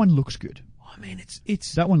wall. That one looks good. I mean,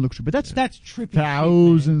 it's That one looks good, but that's trippy.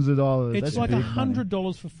 thousands of dollars. It's That's like big money.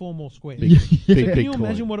 $100 for 4 more squares. Big Can you coin.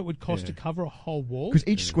 imagine what it would cost to cover a whole wall? Because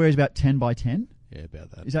each square is about 10 by 10. Yeah,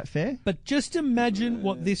 about that. Is that fair? But just imagine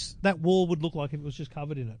what that wall would look like if it was just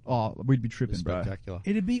covered in it. Oh, we'd be tripping, bro. Spectacular.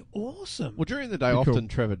 It'd be awesome. Well, during the day, Be often cool.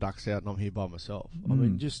 Trevor ducks out and I'm here by myself. I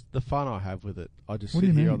mean, just the fun I have with it. I just What do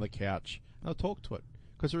sit you here mean? on the couch and I talk to it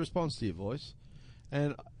because it responds to your voice.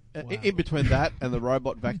 And in between that and the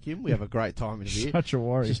robot vacuum, we have a great time in here. Such a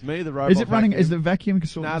worry. Just me, the robot Is it running? Vacuum. Is the vacuum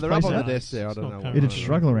sort No, of they're up on the out? desk there. I It's don't not know. coming. what- It'd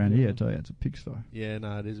struggle around here, I tell you. It's a pigsty. Yeah,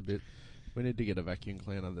 no, it is a bit. We need to get a vacuum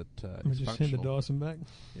cleaner that We is just send the functional. Dyson back.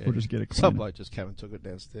 Yeah. We'll just get a Some cleaner. bloke just came and took it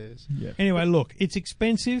downstairs. Yeah. Anyway, look, it's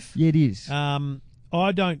expensive. Yeah, it is.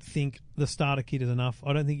 I don't think the starter kit is enough.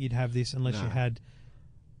 I don't think you'd have this unless No. you had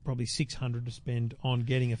probably $600 to spend on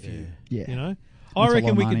getting a few. Yeah. You know, That's I a lot reckon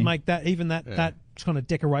of we money. could make that that kind of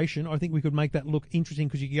decoration. I think we could make that look interesting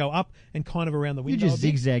because you could go up and kind of around the You window. just a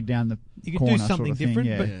bit. zigzag down the You could corner do something sort of different,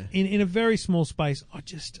 thing, but yeah. in a very small space,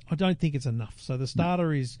 I don't think it's enough. So the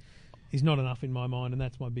starter is, is not enough in my mind, and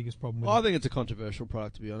that's my biggest problem with I it. think it's a controversial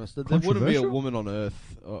product, to be honest. There wouldn't be a woman on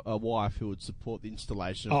earth, a wife, who would support the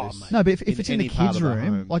installation of this. No, but if it's in the any part kids' of the room,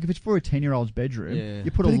 home. like if it's for a 10-year-old's bedroom, Yeah.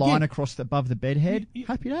 you put But a line again, across above the bed head,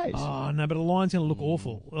 happy days. Oh, no, but a line's going to look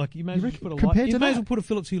awful. Like, you may as well reckon- put a compared light. You to may as that? well put a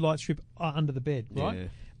Phillips Hue light strip under the bed, right? Yeah.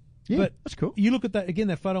 Yeah, but that's cool. You look at that, again,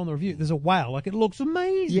 that photo on the review, there's a whale. Like, it looks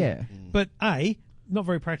amazing. Yeah. But not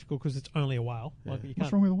very practical because it's only a whale. Like, you What's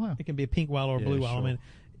can't, wrong with a whale? It can be a pink whale or a blue whale. sure. I mean,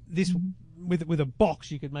 this with a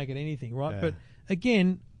box, you could make it anything, right? Yeah. But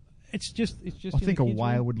again, it's just. I think a in the kids'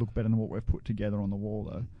 whale room. would look better than what we've put together on the wall,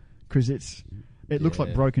 though, because it looks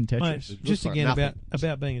like broken Mate, Tetris. just like again nothing.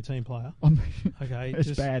 about being a team player. Okay,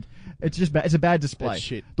 It's bad. It's just bad. It's a bad display. It's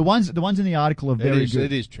shit. The ones in the article are very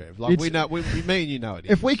good. It is, Trev. Like, It's- we know, me and you know it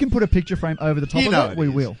is. If we can put a picture frame over the top You of know it, it we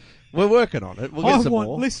is. will. We're working on it. We'll get some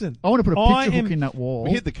more. Listen, I want to put a I picture am- hook in that wall.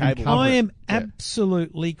 We hit the and cable. cover I it. am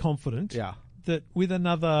absolutely confident Yeah. that with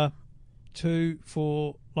another 2,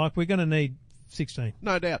 4, like we're going to need 16.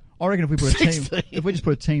 No doubt. I reckon if we put a team, 16. if we just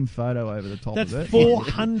put a team photo over the top That's of it,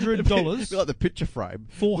 $400. Be like the picture frame.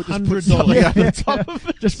 $400. We'll just put something over the top of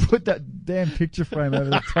it. just put that damn picture frame over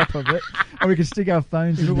the top of it, and we can stick our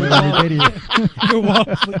phones in there and video.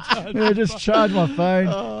 Yeah, just charge my phone,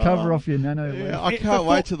 cover off your Nanoleaf. Yeah, I can't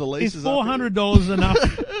wait till the lease Is is up. $400 enough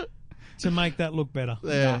to make that look better?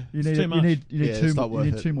 Yeah. You It's need too you much. need Yeah, two it's not more. worth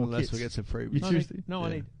You need it two more unless kits. we get some freebies. You I choose need, the- I Yeah.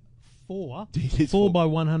 need 4. It's 4 full. by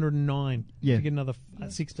 109 Yeah. to get another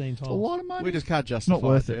 16 tiles. a lot of money. We just can't justify not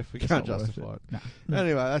worth it, it. Jeff. We It's can't not worth justify it. No.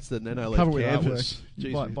 Anyway, that's the Nanoleaf Cover it with Canvas. artwork.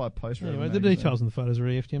 Jeez, Buy, me. buy a poster. Anyway, of the it, maybe. details and the photos are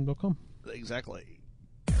EFTM.com. Exactly.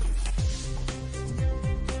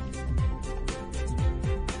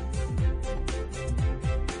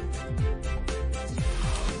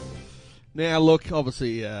 Now, look,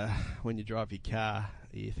 obviously, when you drive your car,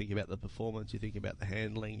 you think about the performance, you think about the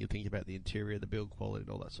handling, you think about the interior, the build quality, and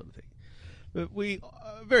all that sort of thing. But we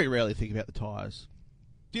very rarely think about the tyres.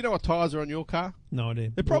 Do you know what tyres are on your car? No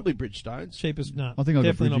idea. They're probably Bridgestones. Cheapest, no. I think I got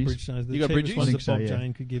definitely not Bridgies. Bridgestones. The You got cheapest Bridgies? ones I that think so, Bob yeah.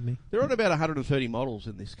 Jane could give me. They're on about 130 models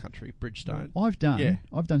in this country, Bridgestone. I've Yeah.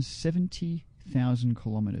 done 70,000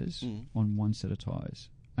 kilometres on one set of tyres,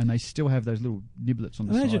 and they still have those little niblets on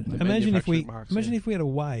the side. mate. Imagine if we manufacturing marks, had a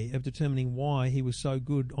way of determining why he was so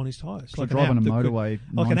good on his tyres. So drive on a motorway,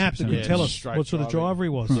 like an app that 90% could Yeah, tell us straight what sort of driving. driver he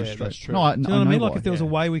was. Yeah, Do that's true. No, I you know what I mean? Like why. if there was a Yeah.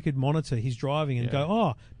 way we could monitor his driving and Yeah. go,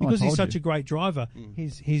 I because he's told such you. a great driver,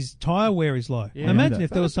 his tyre wear is low. Yeah. Imagine that. if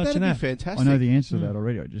there was such an That'd app. be fantastic. I know the answer to that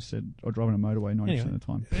already. I just said I drive on a motorway 90% of the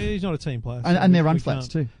time. He's not a team player. so And they're we run can't- flats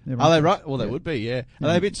too. They're Are they run right? flats. Well, they Yeah. would be, yeah. Are Yeah.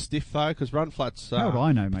 they a bit stiff, though? Because run flats, How would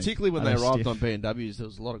I know, mate? particularly when Are they they arrived stiff? on BMWs, there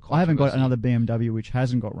was a lot of I haven't got controversy. another BMW which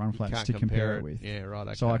hasn't got run flats Can't to compare it with. Yeah, right.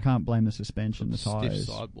 Okay. So I can't blame the suspension, the Stiff tyres.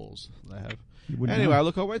 sidewalls they have. You wouldn't Anyway, know.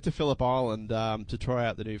 look, I went to Phillip Island to try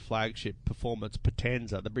out the new flagship performance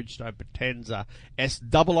Potenza, the Bridgestone Potenza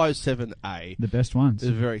S007A. The best ones.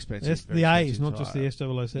 It's very expensive. That's very the A's, expensive not just the tyre.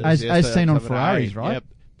 S007. As- It's the seen on S007A, Ferraris, right? Yep.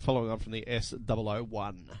 Following on from the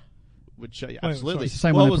S001. Which sorry. absolutely. It's the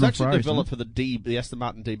same well, one it they was put on actually Ferraris, developed isn't for the Aston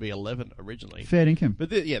Martin DB11 originally. Fair income.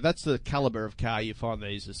 But that's the caliber of car you find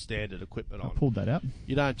these as standard equipment I on. pulled that out.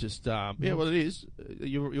 You don't just yeah, well it is.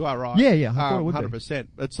 You are right. Yeah, I thought it would be. 100%.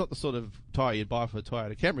 It's not the sort of tyre you'd buy for a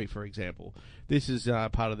Toyota Camry, for example. This is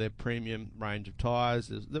part of their premium range of tyres.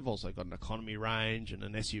 They've also got an economy range and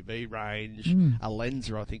an SUV range, a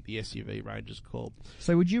Lenzer, I think the SUV range is called.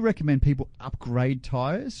 So would you recommend people upgrade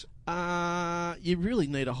tyres? You really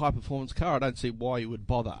need a high performance car. I don't see why you would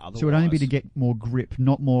bother otherwise. So it would only be to get more grip,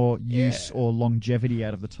 not more use Yeah. or longevity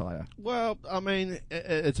out of the tyre. Well, I mean,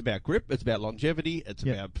 it's about grip, it's about longevity, it's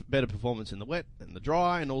Yep. about better performance in the wet and the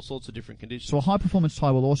dry and all sorts of different conditions. So a high performance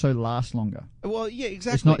tyre will also last longer. Well, yeah,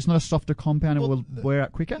 exactly. It's not a softer compound. It Well, will wear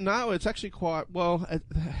out quicker. No, it's actually quite, well,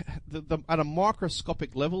 at a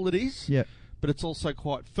microscopic level it is, Yeah. but it's also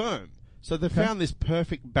quite firm. So they've found this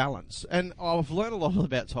perfect balance. And I've learned a lot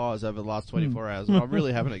about tyres over the last 24 hours, and I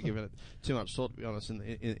really haven't given it too much thought, to be honest,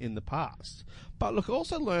 in the past. But look, I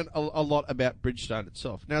also learned a lot about Bridgestone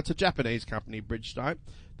itself. Now, it's a Japanese company, Bridgestone.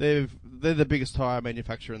 They're the biggest tyre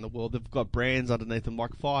manufacturer in the world. They've got brands underneath them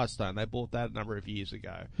like Firestone. They bought that a number of years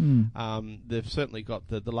ago. They've certainly got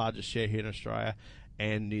the largest share here in Australia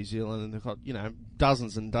and New Zealand, and they've got,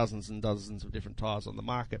 dozens and dozens and dozens of different tyres on the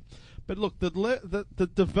market. But look, the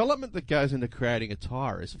development that goes into creating a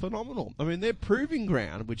tyre is phenomenal. I mean, their proving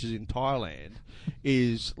ground, which is in Thailand,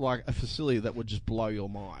 is like a facility that would just blow your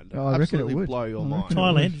mind. Oh, I reckon it Absolutely would. blow your I mind. reckon it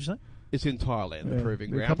Thailand, did you say? It's in Thailand, the proving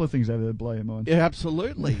There are ground. a couple of things over there that blow your mind. Yeah,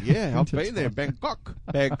 absolutely. Yeah, I've been there. Bangkok.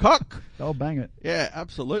 Bangkok. I'll bang it. Yeah,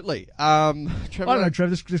 absolutely. Trevor, I don't know, Trev.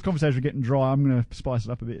 This conversation is getting dry. I'm going to spice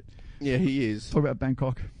it up a bit. Yeah, he is. Talk about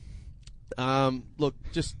Bangkok. Look,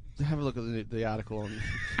 just have a look at the article on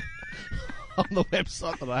on the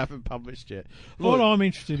website that I haven't published yet. What I'm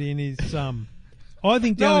interested in is I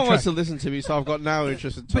think no down one the wants track. to listen to me, so I've got no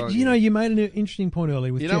interest in telling But you made an interesting point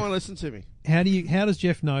earlier with You Jeff. don't want to listen to me. How does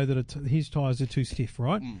Jeff know that his tyres are too stiff,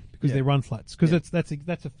 right? Because they're run flats. Because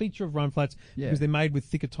that's a feature of run flats because they're made with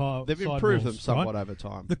thicker tyre. They've improved them somewhat over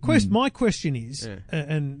time. My question is,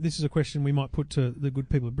 and this is a question we might put to the good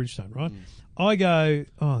people at Bridgestone, right? I go,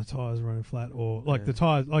 the tyres are running flat, or like the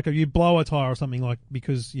tyres, like you blow a tyre or something, like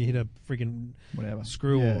because you hit a friggin'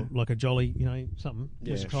 screw or like a jolly, something.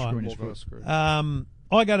 Yeah, screw.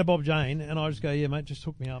 I go to Bob Jane and I just go, yeah, mate, just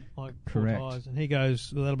hook me up like 4 tyres. And he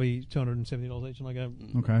goes, well, that'll be $270 each. And I go,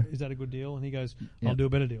 okay, is that a good deal? And he goes, I'll do a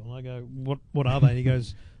better deal. And I go, what are they? And he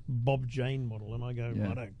goes, Bob Jane model. And I go,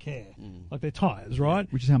 I don't care. Like they're tyres, right?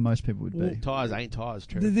 Which is how most people would be. Tyres ain't tyres,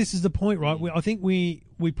 Trev. This is the point, right? I think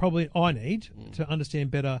I need to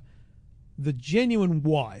understand better the genuine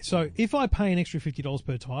why. So if I pay an extra $50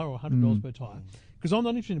 per tyre or $100 per tyre, because I'm not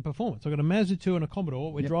interested in performance. I've got a Mazda 2 and a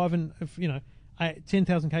Commodore. We're driving,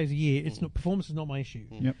 10,000 k's a year. It's not performance is not my issue.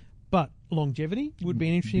 But longevity would be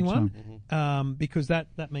an interesting one because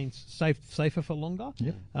that means safer for longer.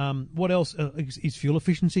 What else is fuel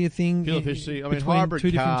efficiency a thing? Fuel efficiency. I mean,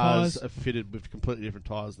 hybrid cars are fitted with completely different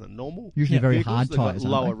tyres than normal. Usually very vehicles. hard They've got tyres.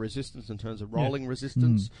 Lower resistance in terms of rolling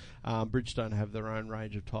resistance. Bridgestone have their own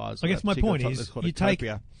range of tyres. I guess my point is, you take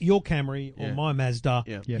your Camry or my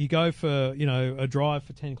Mazda, you go for a drive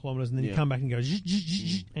for 10 kilometres, and then you come back and go and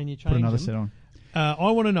you change Put another them. set on.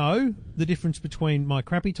 I want to know the difference between my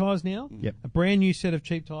crappy tyres now, a brand new set of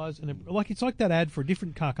cheap tyres, and it's like that ad for a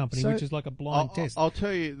different car company, which is like a blind test. I'll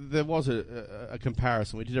tell you, there was a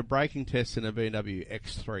comparison. We did a braking test in a BMW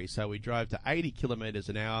X3, so we drove to 80 kilometres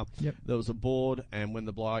an hour. There was a board, and when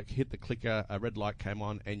the bloke hit the clicker, a red light came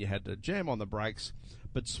on, and you had to jam on the brakes,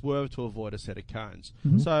 but swerve to avoid a set of cones.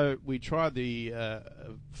 So we tried the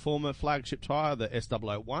former flagship tyre, the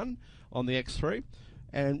S001, on the X3.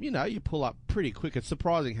 And, you pull up pretty quick. It's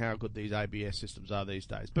surprising how good these ABS systems are these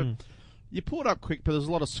days. But you pull it up quick, but there's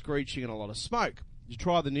a lot of screeching and a lot of smoke. You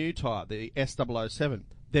try the new tyre, the S007.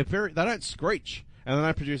 They don't screech, and they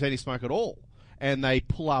don't produce any smoke at all. And they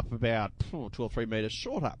pull up about 2 or 3 metres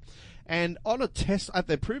shorter. And on a test at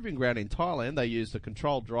their proving ground in Thailand, they used a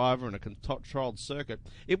controlled driver and a controlled circuit.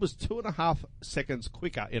 It was 2.5 seconds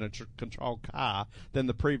quicker in a controlled car than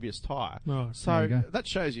the previous tyre. Right. So that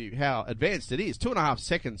shows you how advanced it is. 2.5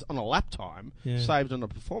 seconds on a lap time saved on a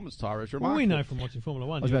performance tyre is remarkable. Well, we know from watching Formula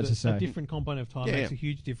 1 a different component of tyre makes a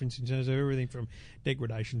huge difference in terms of everything from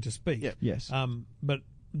degradation to speed. Yes.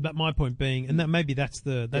 But my point being, and that's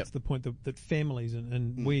the point that families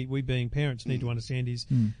and we being parents need to understand is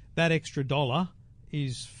that extra dollar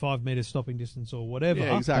is 5 metres stopping distance or whatever.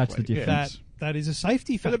 Yeah, exactly. That's the difference. That is a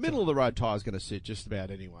safety factor. The middle of the road tyre is going to suit just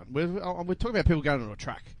about anyone. We're talking about people going on a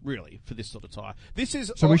track, really, for this sort of tyre. This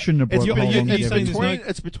is we shouldn't have brought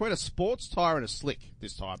it's between a sports tyre and a slick.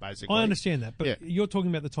 This tyre, basically. I understand that, but you're talking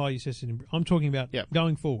about the tyre you tested. I'm talking about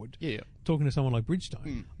going forward. Talking to someone like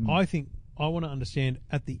Bridgestone, I think I want to understand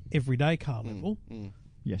at the everyday car level.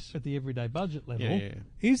 Yes. At the everyday budget level,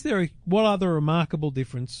 is there what are the remarkable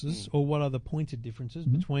differences or what are the pointed differences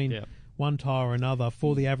between one tyre or another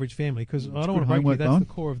for the average family? Because I don't want to break you, that's the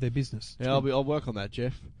core of their business. Yeah, I'll work on that,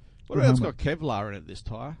 Jeff. What else got Kevlar in it, this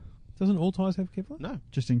tyre? Doesn't all tyres have Kevlar? No.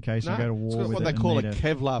 Just in case you go to war it's got with what it. They call a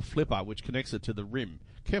Kevlar flipper, which connects it to the rim.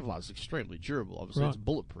 Kevlar is extremely durable. Obviously, it's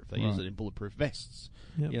bulletproof. They use it in bulletproof vests.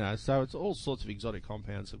 So it's all sorts of exotic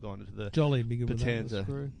compounds have gone into the Jolly bigger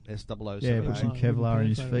Potenza S007. Yeah, put some Kevlar in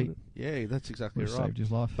his feet. Yeah, that's exactly right. Saved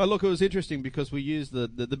his life. But look, it was interesting because we used the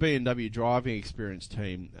BMW driving experience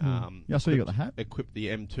team. I saw you got the hat. Equipped the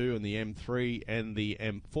M2 and the M3 and the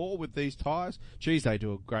M4 with these tyres. Geez, they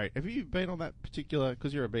do a great. Have you been on that particular?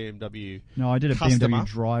 Because you're a BMW. No, I did a customer. BMW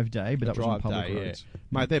drive day, but that was on public roads.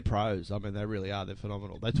 Mate, they're pros. I mean, they really are. They're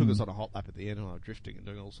phenomenal. They took us on a hot lap at the end and I was drifting and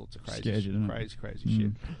doing all sorts of crazy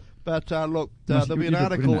shit. But look, there'll be an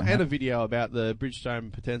article and a video about the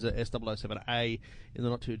Bridgestone Potenza S007A in the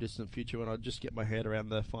not too distant future when I just get my head around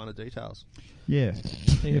the finer details. Yeah.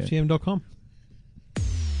 EFTM.com.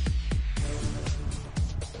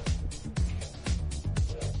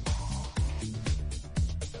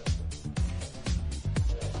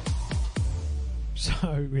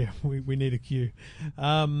 So, we need a cue.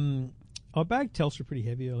 I bagged Telstra pretty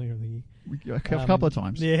heavy earlier in the year. A couple of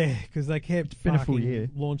times. Yeah, because they kept been a full year.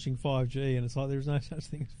 Launching 5G, and it's like there's no such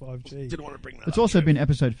thing as 5G. Didn't want to bring that It's up, also been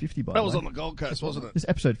episode 50, by the way. That was on the Gold Coast, wasn't it? It's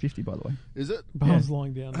episode 50, by the way. Is it? Buzz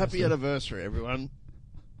lying down. Happy anniversary, everyone.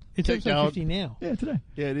 It's episode 50 now. Yeah, today.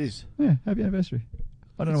 Yeah, it is. Yeah, happy anniversary.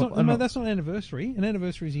 I don't know. That's not an anniversary. An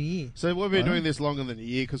anniversary is a year. So we've been doing this longer than a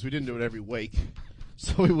year because we didn't do it every week.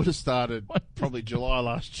 So we would have started probably July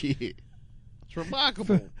last year. It's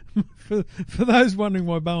remarkable. For those wondering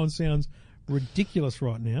why Bowen sounds ridiculous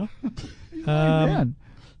right now,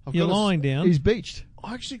 you're lying down. He's beached.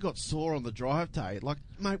 I actually got sore on the drive day. Like,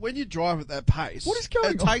 mate, when you drive at that pace, what is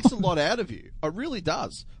going it on? takes a lot out of you. It really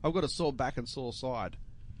does. I've got a sore back and sore side.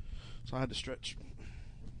 So I had to stretch.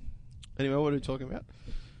 Anyway, what are we talking about?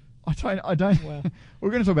 I don't. Wow. We're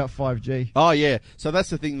going to talk about 5G. Oh, yeah. So that's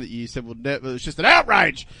the thing that you said. It's just an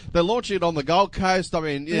outrage. They're launching it on the Gold Coast. I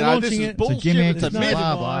mean, this is bullshit. It's a gimmick. It's a myth.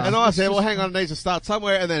 Blah, blah. And I said, well, hang on, it needs to start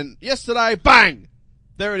somewhere. And then yesterday, bang!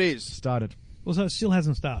 There it is. Started. Well, so it still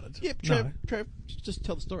hasn't started. Yep, Trev, just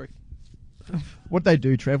tell the story. What they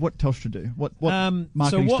do, Trev? What Telstra do? What marketing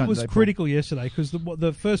so what stunt was do they pull? critical yesterday? Because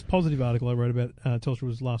the first positive article I wrote about Telstra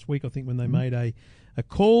was last week, I think, when they made a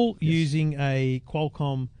call using a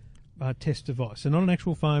Qualcomm test device. So not an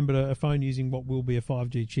actual phone, but a phone using what will be a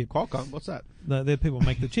 5G chip. Qualcomm, what's that? They're people who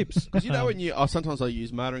make the chips. Because when sometimes I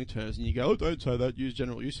use motoring terms and you go, oh, don't say that, use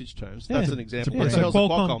general usage terms. That's an example. Yeah. What the So hell's a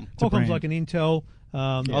Qualcomm? Qualcomm's like an Intel.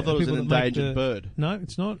 I thought it was an endangered bird. No,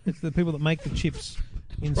 it's not. It's the people that make the chips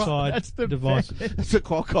inside that's the devices. It's a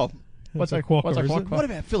Qualcomm. What's a Qualcomm? What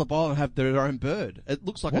about Phillip Island have their own bird? It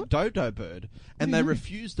looks like a dodo bird, and they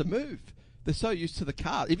refuse to move. They're so used to the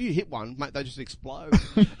car. If you hit one, mate, they just explode.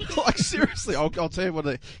 Like, seriously, I'll tell you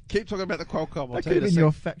what. Keep talking about the Qualcomm. That could have been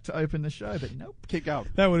your fact to open the show, but nope. Keep going.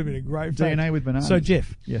 That would have been a great DNA fact. with bananas. So,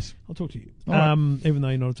 Jeff. Yes. I'll talk to you. Right. Even though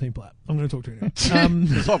you're not a team player. I'm going to talk to you anyway.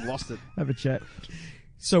 Because I've lost it. Have a chat.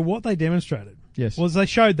 So what they demonstrated was they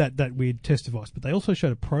showed that weird test device, but they also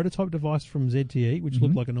showed a prototype device from ZTE, which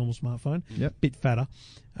looked like a normal smartphone, bit fatter,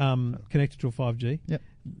 connected to a 5G. Yep.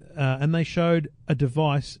 And they showed a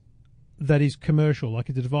device that is commercial, like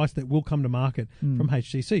it's a device that will come to market from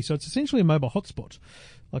HTC. So it's essentially a mobile hotspot,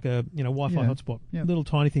 like a Wi-Fi hotspot, little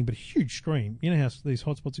tiny thing, but a huge screen. You know how these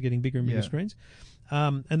hotspots are getting bigger and bigger screens.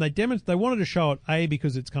 And they wanted to show it, A,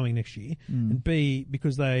 because it's coming next year, and B,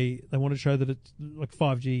 because they wanted to show that it's like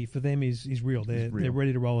 5G for them is real. They're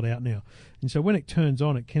ready to roll it out now. And so when it turns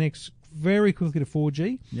on, it connects very quickly to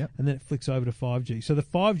 4G, and then it flicks over to 5G. So the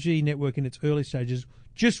 5G network in its early stages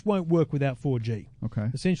just won't work without 4G. Okay.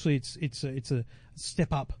 Essentially, it's a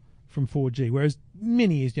step up from 4G, whereas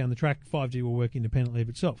many years down the track, 5G will work independently of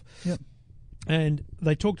itself. Yep. And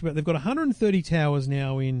they talked about they've got 130 towers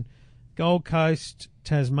now in Gold Coast,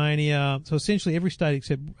 Tasmania, so essentially every state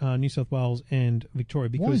except New South Wales and Victoria.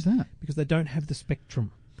 Because, why is that? Because they don't have the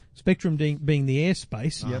spectrum. Spectrum being the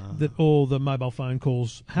airspace that all the mobile phone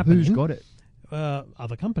calls happen. Who's got it?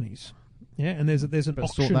 Other companies. Yeah, and there's an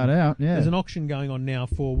auction. Sort that out. Yeah. There's an auction going on now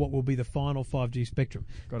for what will be the final 5G spectrum.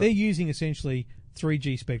 They're using essentially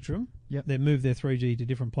 3G spectrum. Yep. They moved their 3G to a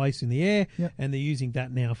different place in the air, and they're using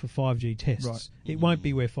that now for 5G tests. Right. It won't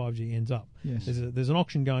be where 5G ends up. Yes. There's an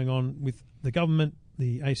auction going on with the government,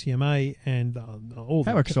 the ACMA, and all.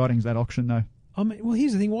 How exciting is that auction, though? I mean, well,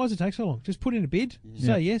 here's the thing. Why does it take so long? Just put in a bid,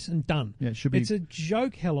 say yes, and done. Yeah, it should be. It's a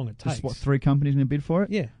joke how long it takes. Just, 3 companies in a bid for it?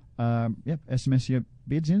 Yeah. SMS your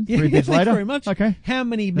bids in. Yeah, 3 bids thanks later. very much. Okay. How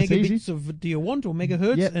many That's megabits do you want, or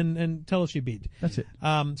megahertz, Yep. and tell us your bid. That's it.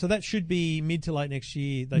 So that should be mid to late next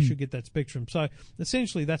year. They should get that spectrum. So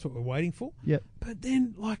essentially, that's what we're waiting for. Yep. But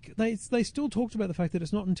then, like they still talked about the fact that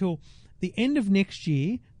it's not until the end of next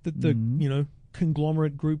year that the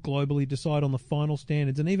conglomerate group globally decide on the final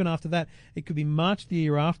standards, and even after that, it could be March the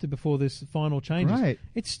year after before this final changes. Right.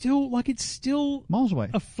 It's still miles away.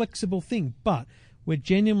 a flexible thing, but we're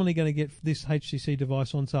genuinely going to get this HTC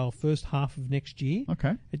device on sale first half of next year.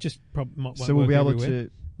 Okay. It just probably might So we'll be able everywhere.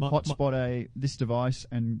 to hotspot this device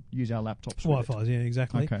and use our laptops with Wi-Fi, yeah,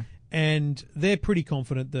 exactly. Okay. And they're pretty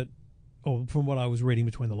confident that, or from what I was reading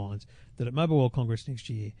between the lines, that at Mobile World Congress next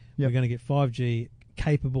year, we're going to get 5G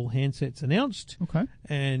capable handsets announced. Okay.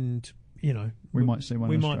 And, we might see one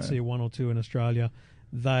We in might Australia. see one or two in Australia.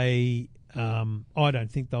 They... I don't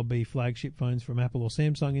think they'll be flagship phones from Apple or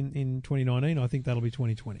Samsung in 2019. I think that'll be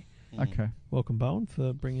 2020. Okay. Welcome, Bowen,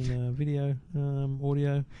 for bringing video,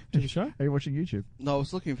 audio to the show. Are you watching YouTube? No, I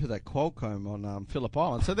was looking for that Qualcomm on Phillip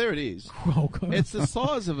Island. So there it is. Qualcomm. It's the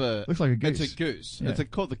size of a... Looks like a goose. It's a goose. Yeah. It's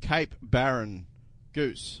called the Cape Barren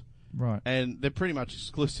goose. Right. And they're pretty much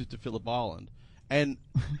exclusive to Phillip Island. And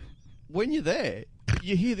when you're there,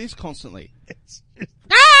 you hear this constantly. It's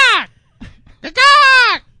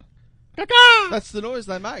that's the noise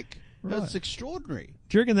they make. Right. It's extraordinary.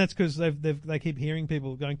 Do you reckon that's because they keep hearing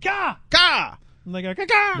people going, "Ka! Ka! And they go, "Ka!"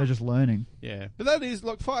 They're just learning. Yeah. But that is,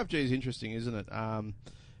 look, 5G is interesting, isn't it?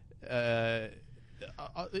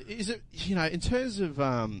 Is it, in terms of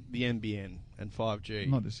the NBN and 5G.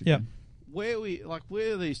 I'm not disagreeing. Where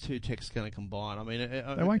are these two techs going to combine? I mean,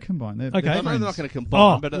 They won't combine. They're I know they're not going to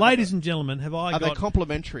combine. But ladies and gentlemen, are they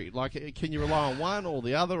complementary? Like, can you rely on one or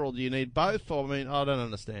the other, or do you need both? Or, I mean, I don't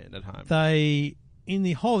understand at home. In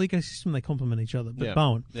the whole ecosystem, they complement each other. But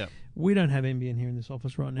Bowen, we don't have NBN here in this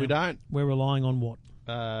office right now. We don't. We're relying on what?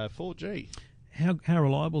 4G. How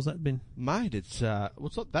reliable's that been? Mate, it's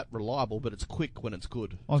not that reliable, but it's quick when it's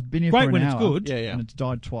good. I've been here Great for an when hour, it's good. and it's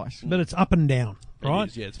died twice. But it's up and down, right?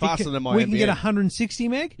 It is, it's faster than my We NBN. can get 160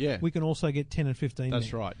 meg. Yeah. We can also get 10 and 15 meg.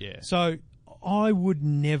 That's right, yeah. So I would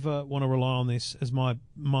never want to rely on this as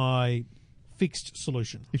my fixed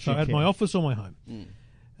solution. So at my office or my home.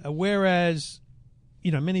 Whereas,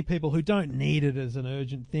 many people who don't need it as an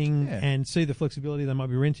urgent thing and see the flexibility they might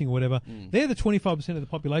be renting or whatever, they're the 25% of the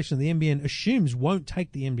population the NBN assumes won't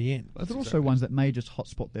take the NBN. But there are also ones that may just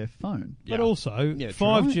hotspot their phone. But also,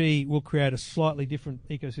 5G will create a slightly different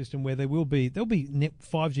ecosystem where there'll be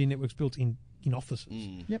 5G networks built in offices.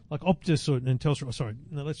 Yep. Like Optus and Telstra. Sorry,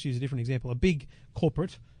 let's use a different example. A big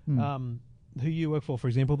corporate who you work for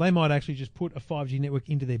example, they might actually just put a 5G network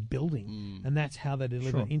into their building, and that's how they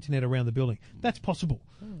deliver internet around the building. That's possible.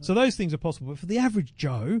 So those things are possible. But for the average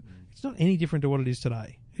Joe, it's not any different to what it is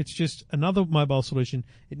today. It's just another mobile solution.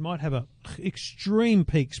 It might have a extreme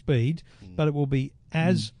peak speed, but it will be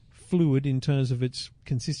as fluid in terms of its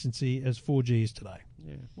consistency as 4G is today.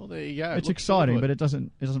 Yeah. Well, there you go. It's exciting, but it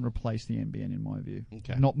doesn't replace the NBN in my view.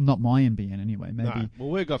 Okay. Not my NBN anyway. Maybe. No. Well,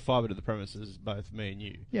 we've got fibre to the premises, both me and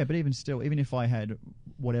you. Yeah, but even still, even if I had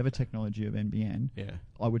whatever technology of NBN, yeah,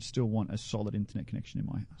 I would still want a solid internet connection in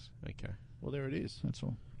my house. Okay. Well, there it is. That's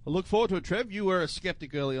all. I look forward to it, Trev. You were a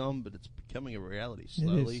skeptic early on, but it's becoming a reality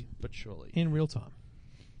slowly but surely. In real time.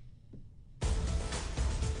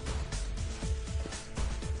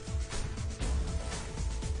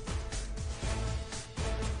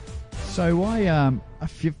 So I,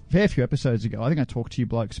 fair few episodes ago, I think I talked to you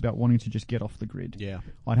blokes about wanting to just get off the grid. Yeah.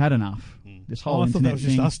 I'd had enough. This whole I internet thought that was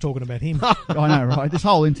thing. just us talking about him. I know, right? This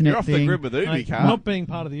whole internet You're off thing. the grid with Ubicar. Not being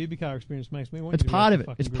part of the Ubicar experience makes me want It's you to part be of off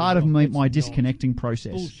the it. It's fucking part of grid. my disconnecting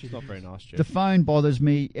process. Bullshit. It's not very nice, Jeff. The phone bothers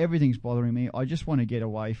me. Everything's bothering me. I just want to get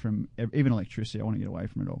away from even electricity. I want to get away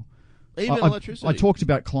from it all. Even electricity. I talked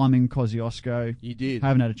about climbing Kosciuszko. You did.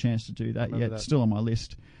 Haven't had a chance to do that yet. that. Still on my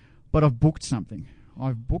list. But I've booked something.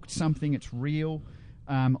 It's real.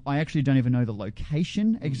 I actually don't even know the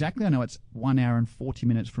location exactly. I know it's 1 hour and 40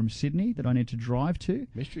 minutes from Sydney that I need to drive to.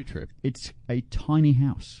 Mystery trip. It's a tiny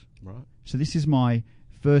house. Right. So this is my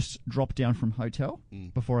first drop down from hotel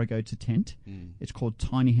before I go to tent. It's called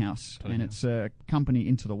Tiny House, and it's a company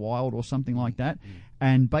Into the Wild or something like that.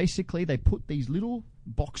 And basically they put these little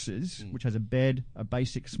boxes, which has a bed, a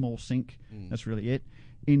basic small sink, that's really it,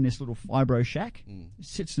 in this little fibro shack. It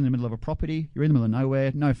sits in the middle of a property. You're in the middle of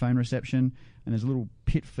nowhere, no phone reception, and there's a little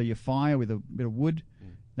pit for your fire with a bit of wood.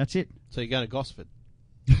 That's it. So you're going to Gosford?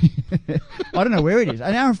 I don't know where it is.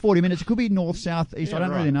 1 hour and 40 minutes. It could be north, south, east. Yeah, I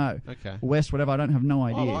don't really know. Okay. West, whatever. I don't have no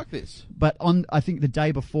idea. I like this. But I think the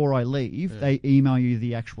day before I leave, they email you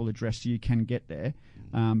the actual address so you can get there.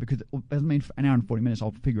 Because it doesn't mean for 1 hour and 40 minutes.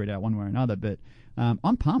 I'll figure it out one way or another. But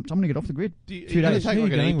I'm pumped. I'm going to get off the grid. 2 days. Are you going to take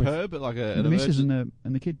like an going with? EPIRB, but like an The missus emergency?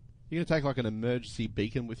 and the kid. You're going to take like an emergency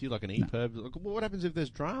beacon with you, like an EPIRB? Like, well, what happens if there's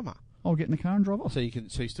drama? I'll get in the car and drive off. So you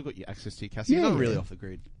still got your access to your car. So you're not really off the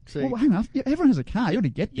grid. So Well, hang on. Yeah, everyone has a car. You got to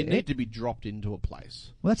get there. you need to be dropped into a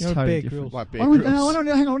place. Well, that's You're totally Bear different. Grylls. Like Bear I don't, Grylls. no, I don't.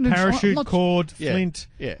 Hang on. Parachute, I'm not, cord, Yeah. flint.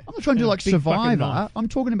 Yeah. I'm not trying to do And a like big fucking Survivor. knife. I'm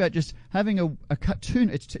talking about just having a two.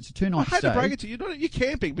 It's a 2-night I hate stay. to break it to you. You're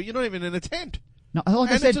camping, but you're not even in a tent. No, like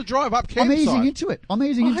I And said, it's a drive-up I'm campsite. easing into it. I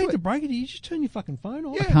into hate to it. break it to you. Just turn your fucking phone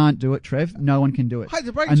off. Yeah. I can't do it, Trev. No one can do it. I hate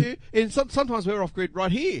to break it And to you. And sometimes we're off grid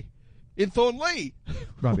right here in Thornley.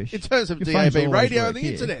 Rubbish. In terms of Your phones DAB always radio work and the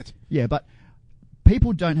here. internet. Yeah, but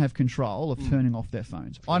people don't have control of turning off their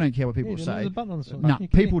phones. I don't care what people Yeah, say. there's a button on the side. No,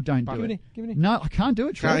 Give people it. don't Give do it. it. Give it. No, I can't do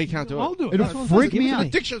it, Trev. No, you can't do it. I'll do it. It'll That's what I'm freak saying. me Give it out. to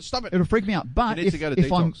Addiction, stop it. It'll freak me out. But You need to go to if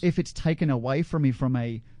detox. it's taken away from me from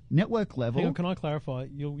a network level, Hang on, can I clarify?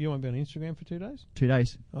 You won't be on Instagram for 2 days? 2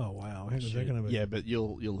 days. Oh wow, how's that going to be? Yeah, but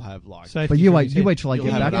you'll have like... Safety But you for wait. your You wait head. till I You'll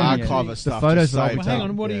get have back an on archive you. of The stuff photos to that I'll save. be Well, hang taking.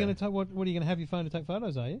 on. What are you Yeah. going to take? What are you going to have your phone to take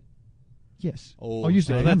photos? Are you? Yes. Oh, I'll use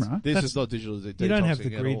the so that's- camera. This That's- is not digital detoxing You don't have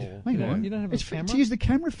the at grid. all. Hang You on. don't have It's a free camera. to use the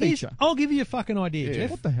camera feature. I'll give you a fucking idea, Yeah. Jeff.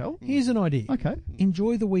 What the hell? Here's an idea. Okay.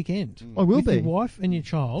 Enjoy the weekend. I will with be. your wife and your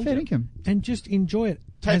child. Fair income. And just enjoy it.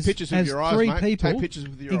 Take as, pictures with as your eyes, three mate. people. Take pictures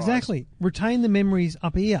with your eyes. Exactly. Retain the memories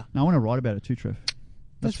up here. No, I want to write about it too, Trev.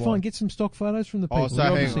 That's why. fine. Get some stock photos from the people. Oh, so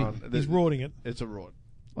hang Obviously, on. He's rorting it. It's a rod.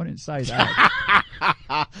 I didn't say that.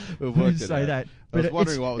 We've I worked didn't it say out. that. I was But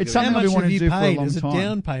wondering what was it's gonna something How I've much been have wanting to you do for a paid long as a time.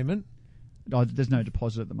 down payment Oh, there's no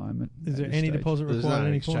deposit at the moment. Is there at this any stage. deposit There's required no at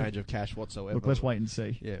any exchange point? of cash whatsoever. Look, let's wait and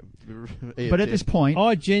see. Yeah. But at this point,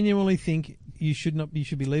 I genuinely think you should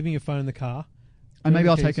be leaving your phone in the car. and maybe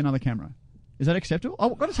I'll keys. take another camera. Is that acceptable?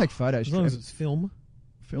 I've got to take photos. As long as Trev. it's film.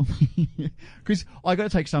 Because I got to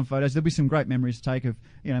take some photos. There'll be some great memories to take of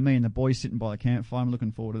me and the boys sitting by the campfire. I'm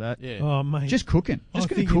looking forward to that. Yeah. Oh, mate. Just cooking. I Just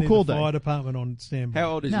going think to you cook need all the day. fire department on standby.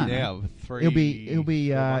 How old is No, he now? no. 3. It'll be.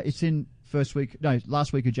 4 months? It's in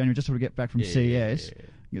last week of January, just so we get back from CES. Yeah.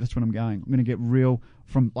 Yeah, that's when I'm going. I'm going to get real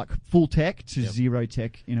from like full tech to Yep. zero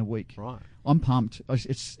tech in a week. Right. I'm pumped.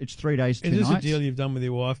 It's 3 days, 2 Is this nights. a deal you've done with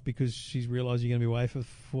your wife because she's realised you're going to be away for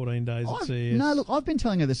 14 days at CES? No, look, I've been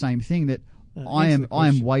telling her the same thing that I answer am the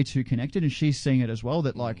question. way too connected, and she's seeing it as well.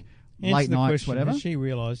 That like Answer late the nights, question. whatever. Has she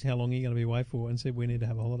realised how long you're going to be away for and said we need to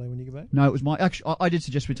have a holiday when you get back? No, it was my. Actually, I did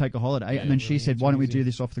suggest we take a holiday, and then she said, it's "Why don't we easy. do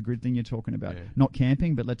this off the grid thing you're talking about? Yeah. Not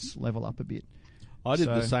camping, but let's level up a bit." I did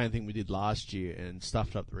the So- same thing we did last year and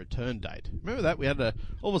stuffed up the return date. Remember that? We had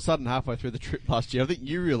all of a sudden halfway through the trip last year, I think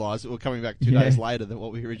you realised that we're coming back 2 Yeah. days later than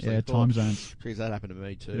what we originally Yeah, thought. time zones. Jeez, that happened to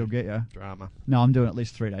me too. It'll get you. Drama. No, I'm doing at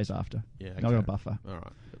least 3 days after. Yeah, I've got a okay. buffer. All right.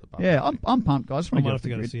 Got the buffer. Yeah, I'm pumped, guys. I Want might to have to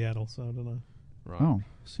get go off to the grid. Seattle, so I don't know. Right. Oh,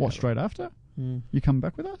 Seattle. what? Straight after? Mm, You coming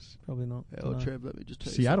back with us? probably not. Oh, Dunno. Trev, let me just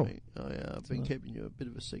tell Seattle. you something. I've been keeping you a bit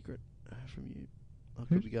of a secret from you. I Who?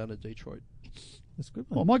 could be going to Detroit. That's good,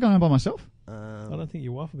 mate. What, am I going home by myself? I don't think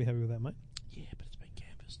your wife will be happy with that, mate. Yeah, but it's been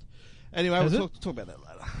canvassed. Anyway, Has we'll it? talk about that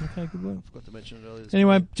later. Okay, good work. I forgot to mention it earlier. this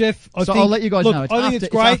Anyway, morning. Jeff, I So think, I'll let you guys look, know. It's I think after,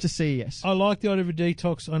 it's great. after CES. I like the idea of a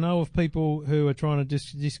detox. I know of people who are trying to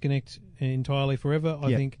disconnect entirely forever. I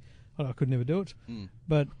Yeah. think I could never do it.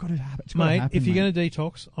 But, Got it happen. It's gotta mate, happen, if you're mate. going to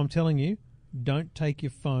detox, I'm telling you, don't take your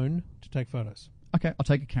phone to take photos. Okay, I'll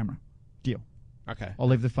take a camera. Deal. Okay. I'll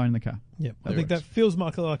leave the phone in the car. Yeah, I There think it that feels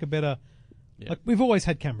like a better. Yeah. Like we've always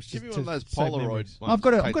had cameras. Give me just one of to those save Polaroid memories. ones. I've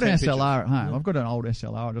got Take an 10 pictures. SLR at home. Yeah. I've got an old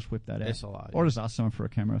SLR. I'll just whip that out. SLR, Or yeah. just ask someone for a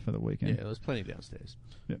camera for the weekend. Yeah, there's plenty downstairs.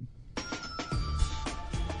 Yeah.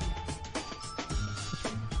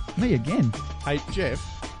 Me again. Hey, Jeff.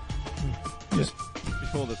 Just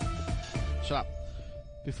before shut up.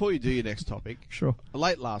 Before you do your next topic, Sure.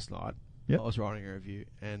 late last night, Yep. I was writing a review,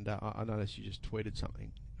 and I noticed you just tweeted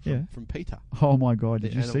something from PETA. Oh my God!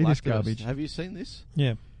 Did The you see animal this activist. garbage? Have you seen this?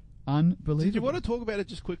 Yeah. Unbelievable. Did you want to talk about it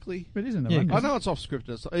just quickly? It is in the Yeah, rundown. I know it's off script.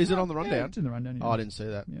 Is it on the Yeah, rundown? it's in the rundown. Yeah. Oh, I didn't see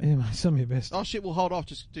that. Yeah. Yeah, mate, some of your best. Oh shit! We'll hold off.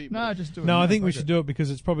 Just do. No, just do it. No, I now, think we fuck should it. do it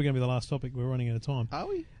because it's probably going to be the last topic. We're running out of time. Are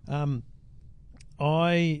we?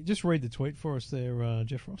 I just read the tweet for us there,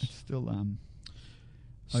 Jeff Ross. It's still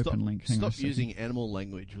open link. Hang on a Stop second. using animal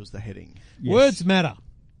language was the heading. Yes. Words matter.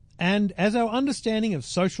 And as our understanding of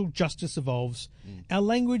social justice evolves, our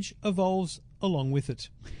language evolves along with it.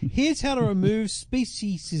 Here's how to remove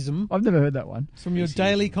speciesism I've never heard that one. from your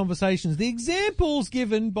daily conversations. The examples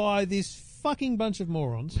given by this fucking bunch of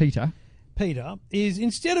morons, PETA. PETA, is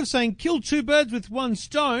instead of saying kill 2 birds with 1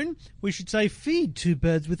 stone, we should say feed 2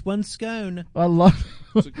 birds with 1 scone. I love.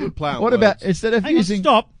 It's a good play on What words. about instead of Hang on, using?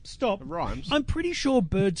 stop. It rhymes? I'm pretty sure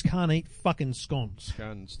birds can't eat fucking scones.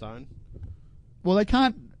 Scone and stone. Well, they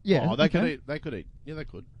can't. Yeah. Oh, they could okay. eat. They could eat. Yeah, they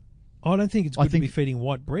could. I don't think it's I good to think- be feeding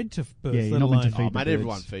white bread to birds, Yeah, you're let not meant alone... to feed Oh, the mate, birds.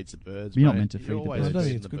 everyone feeds the birds. You're not mate. meant to You're feed the always birds. I don't think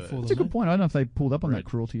feeding it's the good for birds. It's a good point. I don't know if they pulled up on Bread. that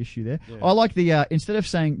cruelty issue there. Yeah. I like the instead of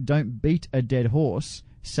saying "don't beat a dead horse,"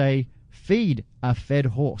 say "feed a fed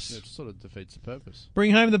horse." It sort of defeats the purpose.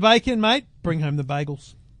 Bring home the bacon, mate. Bring home the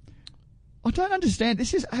bagels. I don't understand.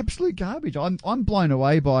 This is absolute garbage. I'm blown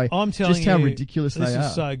away by I'm telling just how you, ridiculous this they are.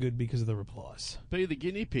 is so good because of the replies. Be the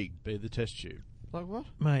guinea pig. Be the test tube. Like what?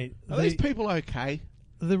 Mate, Are these people okay?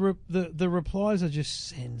 the replies are just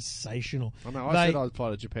sensational. I know. I They- said I'd fly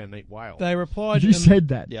to Japan and eat whale. They replied. You said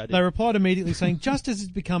that. yeah, I did. They replied immediately saying, just as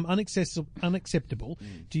it's become unacceptable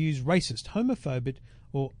to use racist, homophobic,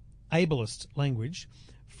 or ableist language,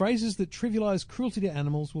 phrases that trivialise cruelty to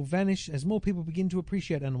animals will vanish as more people begin to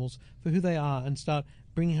appreciate animals for who they are and start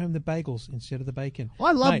bringing home the bagels instead of the bacon.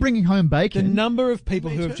 I love Mate, bringing home the bacon. number of people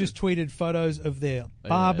Me who have too. just tweeted photos of their it's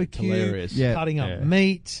barbecue, hilarious. Yeah. cutting up Yeah.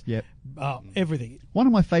 meat, Yep. everything. One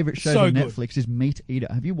of my favourite shows So on good. Netflix is Meat Eater.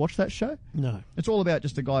 Have you watched that show? No. It's all about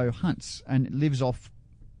just a guy who hunts and lives off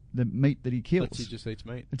the meat that he kills. He just eats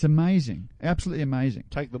meat. It's amazing. Absolutely amazing.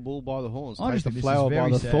 Take the bull by the horns. I Take just the think this is flower by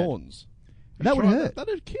very the sad. thorns. That would Try hurt.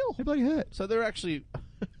 That'd kill. It bloody hurt. So they're actually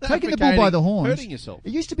Taking the bull by the horns. hurting yourself.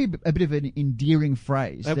 It used to be a bit of an endearing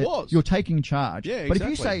phrase. It that was. You're taking charge. Yeah, But if you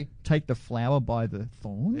exactly. say, take the flower by the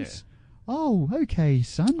thorns, oh, okay,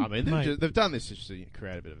 son. I mean, Mate. they've done this just to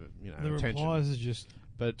create a bit of The attention. replies are just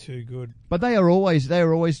But too good. But they are always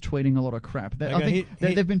tweeting a lot of crap. I Okay,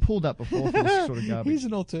 think they've been pulled up before for this sort of garbage. Here's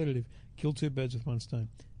an alternative. Kill 2 birds with 1 stone.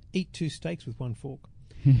 Eat 2 steaks with 1 fork.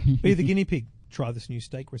 Be the guinea pig. Try this new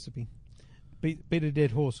steak recipe. Beat a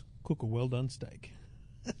dead horse. Cook a well done steak.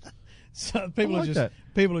 So people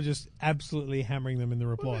are just absolutely hammering them in the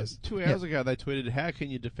replies. 2 hours ago, they tweeted, "How can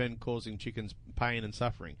you defend causing chickens pain and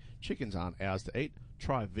suffering? Chickens aren't ours to eat.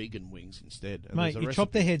 Try vegan wings instead." And mate, you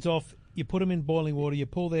chop their heads off, you put them in boiling water, you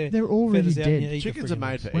pull their They're already feathers out dead. and you eat Chickens are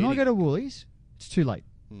made for When eating. I go to Woolies, it's too late.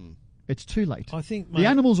 It's too late. I think the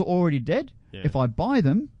animals are already dead. Yeah. If I buy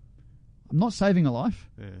them, I'm not saving a life.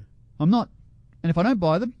 Yeah. I'm not. And if I don't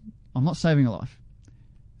buy them, I'm not saving a life.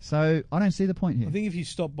 So I don't see the point here. I think if you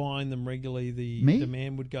stop buying them regularly, the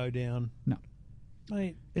demand would go down. No.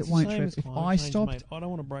 Mate, It it's won't, the same Trev. as If climate I change, stopped- mate. I don't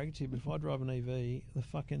want to break it to you, but if I drive an EV, the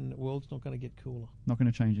fucking world's not going to get cooler. Not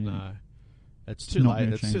going to change anything. No. It's too not late.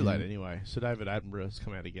 gonna It's change too late anything. anyway. So David Attenborough's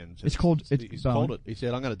come out again. It's called- He's Bowen. called it. He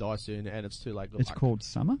said, "I'm going to die soon, and it's too late." Good It's luck." called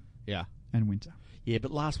summer Yeah. and winter. Yeah,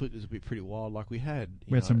 but last week was a bit pretty wild. Like we had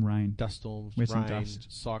Some rain. dust storms, We had some rain,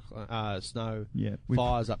 dust. snow, Yeah, we've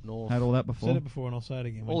fires up north. had all that I've before. said it before and I'll say it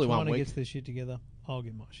again. All When in one China week. gets their shit together, I'll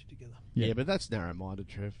get my shit together. Yeah. Yeah. But that's narrow-minded,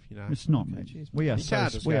 Trev. You know, It's not, Okay, mate. cheers. We are you so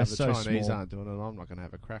can't just we go, are the so Chinese small. aren't doing it. I'm not going to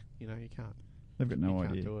have a crack. You know, you can't. They've got no you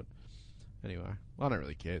idea. Can't do it. Anyway, I don't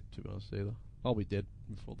really care, to be honest, either. I'll be dead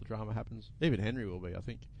before the drama happens. Even Henry will be, I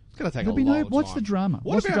think. It's going to take There'll a be long no. What's time. the drama?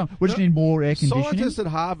 What What's the about- drama? We just need more air conditioning. Scientists at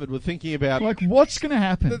Harvard were thinking about... Like, what's going to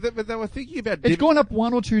happen? But they were thinking about... It's gone up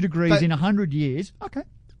 1 or 2 degrees They- in 100 years. Okay,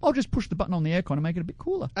 I'll just push the button on the aircon and make it a bit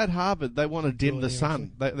cooler. At Harvard, they want to dim Really, the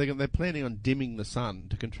sun. They're planning on dimming the sun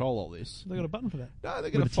to control all this. They got a button for that. No,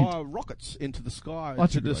 they're going to With a tint. fire rockets into the sky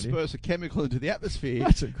That's to a good idea. disperse a chemical into the atmosphere,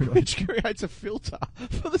 That's a good which creates a filter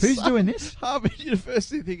for the Who's sun. doing this? Harvard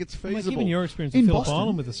University think it's Mate, feasible. given your experience In in Phillip Boston?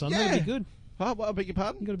 Island with the sun, that'd Yeah. be good. Huh? What, I beg your You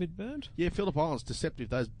pardon? got a bit burnt? Yeah, Phillip Island's deceptive.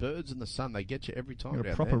 Those birds in the sun, they get you every time. You're a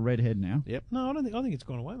down proper there. redhead now. Yep. No, I think it's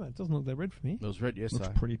gone away, mate. It doesn't look that red for me. It was red yesterday.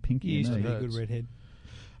 Looks pretty pinky. You used to to me. be a good Birds. redhead.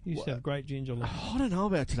 You used to have great ginger look. I don't know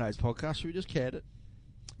about today's podcast. Should we just cat it?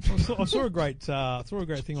 I saw a great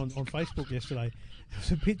thing on Facebook yesterday. It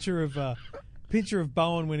was a picture of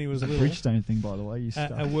Bowen when he was The little, Bridgestone thing, by the way. You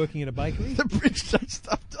stuff. working at a bakery. The bridge just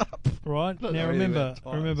stuffed up. Right Not now, really about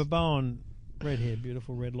remember tyres. Bowen, red hair,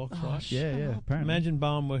 beautiful red locks, right? yeah, apparently. Imagine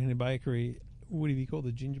Bowen working in a bakery. Would he be called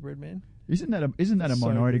the gingerbread man? Isn't that a So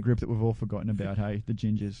minority good. group that we've all forgotten about? Hey, the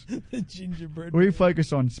gingers. The gingerbread We man.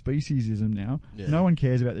 focus on speciesism now. Yeah. No one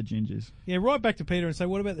cares about the gingers. Yeah, right back to Peter and say,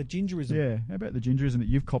 what about the gingerism? Yeah, how about the gingerism that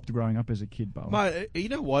you've copped growing up as a kid, Bowen? Mate, you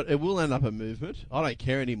know what? It will end up a movement. I don't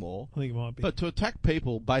care anymore. I think it might be. But to attack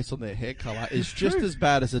people based on their hair colour is just true. as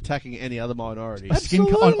bad as attacking any other minority. on skin I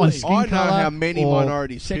know colour, how many or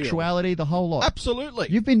minorities feel. sexuality, the whole lot. Absolutely.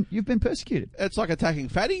 You've been persecuted. It's like attacking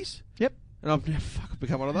fatties. Yep. And I've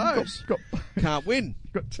become one of those. Can't win.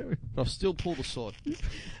 Got two. But I've still pulled the sword.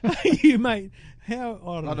 you, mate, how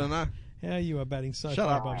I don't know. how you are batting so Shut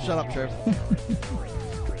far up. above Shut up, Trev.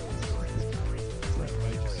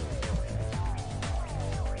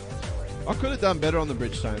 I could have done better on the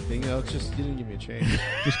Bridgestone thing. It just didn't give me a chance.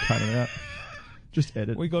 Just cut it out. Just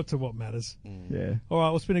edit. We got to what matters. Yeah. All right,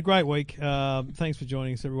 well, it's been a great week. Thanks for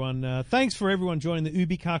joining us, everyone. Thanks for everyone joining the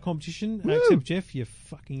Ubi car competition, except Jeff, you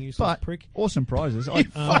fucking useless But prick. awesome prizes.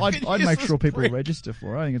 fucking I'd make useless sure people prick. register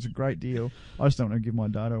for it. I think it's a great deal. I just don't want to give my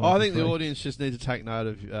data away. I for think the free. audience just need to take note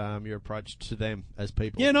of your approach to them as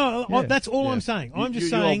people. Yeah, no, Yeah. that's all Yeah. I'm saying. You- I'm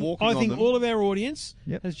just you are saying walking I on think them. all of our audience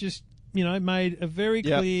Yep. has just, made a very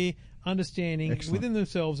Yep. clear understanding Excellent. within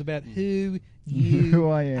themselves about who you Who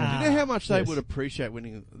I am. are. Do you know how much they Yes. would appreciate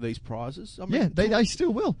winning these prizes? I Yeah, they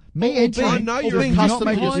still will. Me Or entering. I know or you're being accustomed not to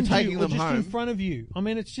making- just behind taking you, them or just home. in front of you. I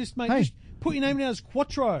mean, it's just, mate, Hey. just put your name down as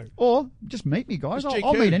Quattro. Or just meet me, guys. Just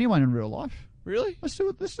I'll GQ. meet anyone in real life. Really? Let's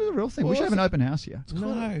do the real thing. Well, we should have an that's- open house here.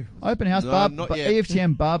 No. Open house No, bar, not but yet.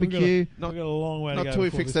 EFTM barbecue. We've got a long way to Not go. till we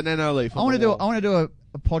before fix this- the Nanoleaf. I want to do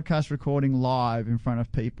a podcast recording live in front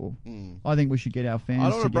of people. I think we should get our fans I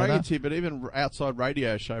don't want to together. brag it to you, but even outside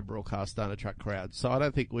radio show broadcasts don't attract crowds, so I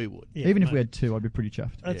don't think we would. Yeah, Even if mate. we had two, I'd be pretty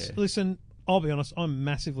chuffed. Yeah. Listen, I'll be honest, I'm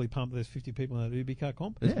massively pumped there's 50 people in that Ubi car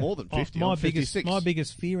comp. There's Yeah. more than 50. my I'm 56.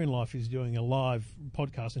 biggest fear in life is doing a live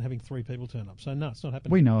podcast and having 3 people turn up. So no, it's not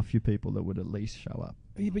happening. We know a few people that would at least show up.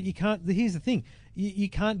 Yeah, but you can't. Here's the thing: you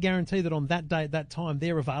can't guarantee that on that day, at that time,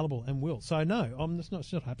 they're available and will. So no, it's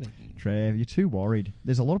not happening. Trev, you're too worried.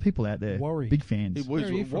 There's a lot of people out there. Worried. Big He fans. was Where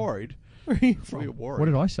are you from? worried. Where are you We from? were worried. What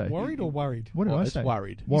did I say? Worried or worried? What did Well, I it's say?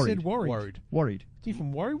 worried. You Worried. said worried. Worried. Worried. You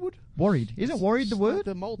from Warriewood? Worried. Isn't worried the word?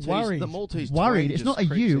 The Maltese. Worried. The Maltese. Worried. twang It's just not a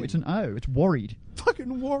creeps U. in. It's an O. It's worried.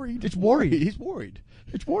 Fucking worried. It's worried. He's worried.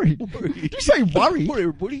 It's worried. Worried. Did you say worried?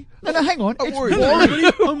 Worried, buddy. No, hang on. I'm It's worried.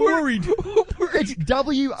 worried. I'm worried. It's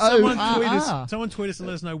Someone tweet WORR. us. Someone tweet us and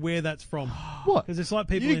let us know where that's from. What? Because it's like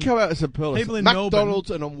people You in, come out as a pearl. people in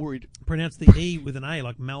McDonald's and I'm worried. pronounce the E with an A,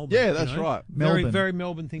 like Melbourne. Yeah, that's you know? right. Very, Melbourne. very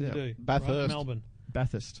Melbourne thing Yeah. to do. Bathurst. Right? Melbourne.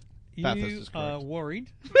 Bathurst. Bathurst You is are correct. worried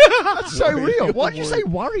That's so real. Why'd you say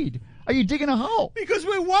worried? Are you digging a hole? because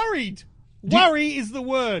we're worried. Worry is the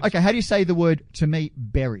word. Okay, how do you say the word, to me,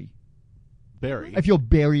 bury? Bury. If you're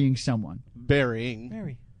burying someone, Burying.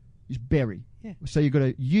 Mary. it's bury. Yeah. So you've got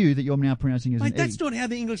a U that you're now pronouncing as Mate, an that's E. not how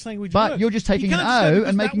the English language But works. you're just taking You an can't say O because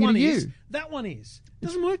and that making it a one U. is, that one is.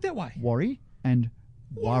 Doesn't work that way. Worry and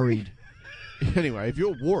worried. Anyway, if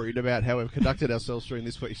you're worried about how we've conducted ourselves during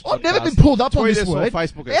this week's podcast, I've never been pulled up on tweet this us or word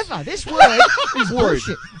Facebook us. ever. This word is Worried.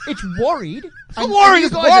 bullshit. It's worried. not worried, you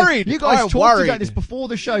it's guys worried. You I guys am talked worried. about this before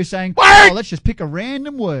the show, saying, Worried. "Oh, let's just pick a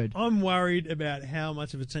random word." I'm worried about how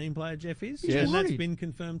much of a team player Jeff is, Yes. and that's Worried. been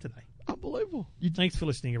confirmed today. Unbelievable. Thanks for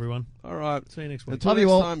listening, everyone. All right. See you next week. Until Love you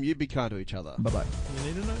next all. time, you be kind to each other. Bye bye.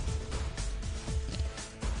 You need to know.